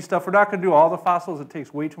 3D stuff. We're not going to do all the fossils. It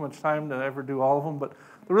takes way too much time to ever do all of them. But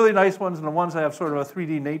the really nice ones and the ones that have sort of a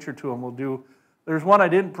 3D nature to them we'll do. There's one I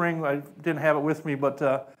didn't bring. I didn't have it with me,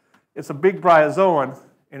 but it's a big bryozoan.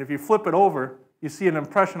 And if you flip it over, you see an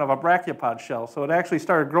impression of a brachiopod shell. So it actually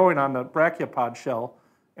started growing on the brachiopod shell.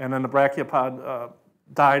 And then the brachiopod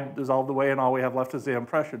died, dissolved away, and all we have left is the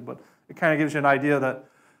impression. But it kind of gives you an idea that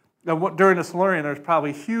during the Silurian, there's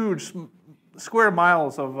probably huge square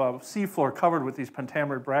miles of seafloor covered with these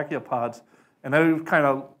pentamered brachiopods, and they kind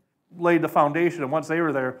of laid the foundation. And once they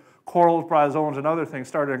were there, corals, bryozoans, and other things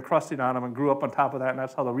started encrusting on them and grew up on top of that, and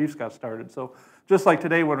that's how the reefs got started. So just like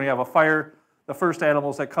today when we have a fire, the first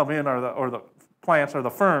animals that come in are the plants are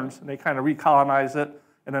the ferns, and they kind of recolonize it,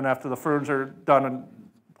 and then after the ferns are done and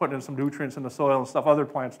putting in some nutrients in the soil and stuff, other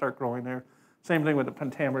plants start growing there. Same thing with the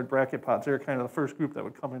pentamerid brachiopods. They're kind of the first group that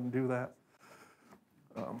would come in and do that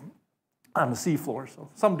on the seafloor. So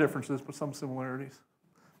some differences, but some similarities.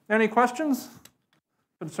 Any questions?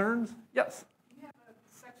 Concerns? Yes?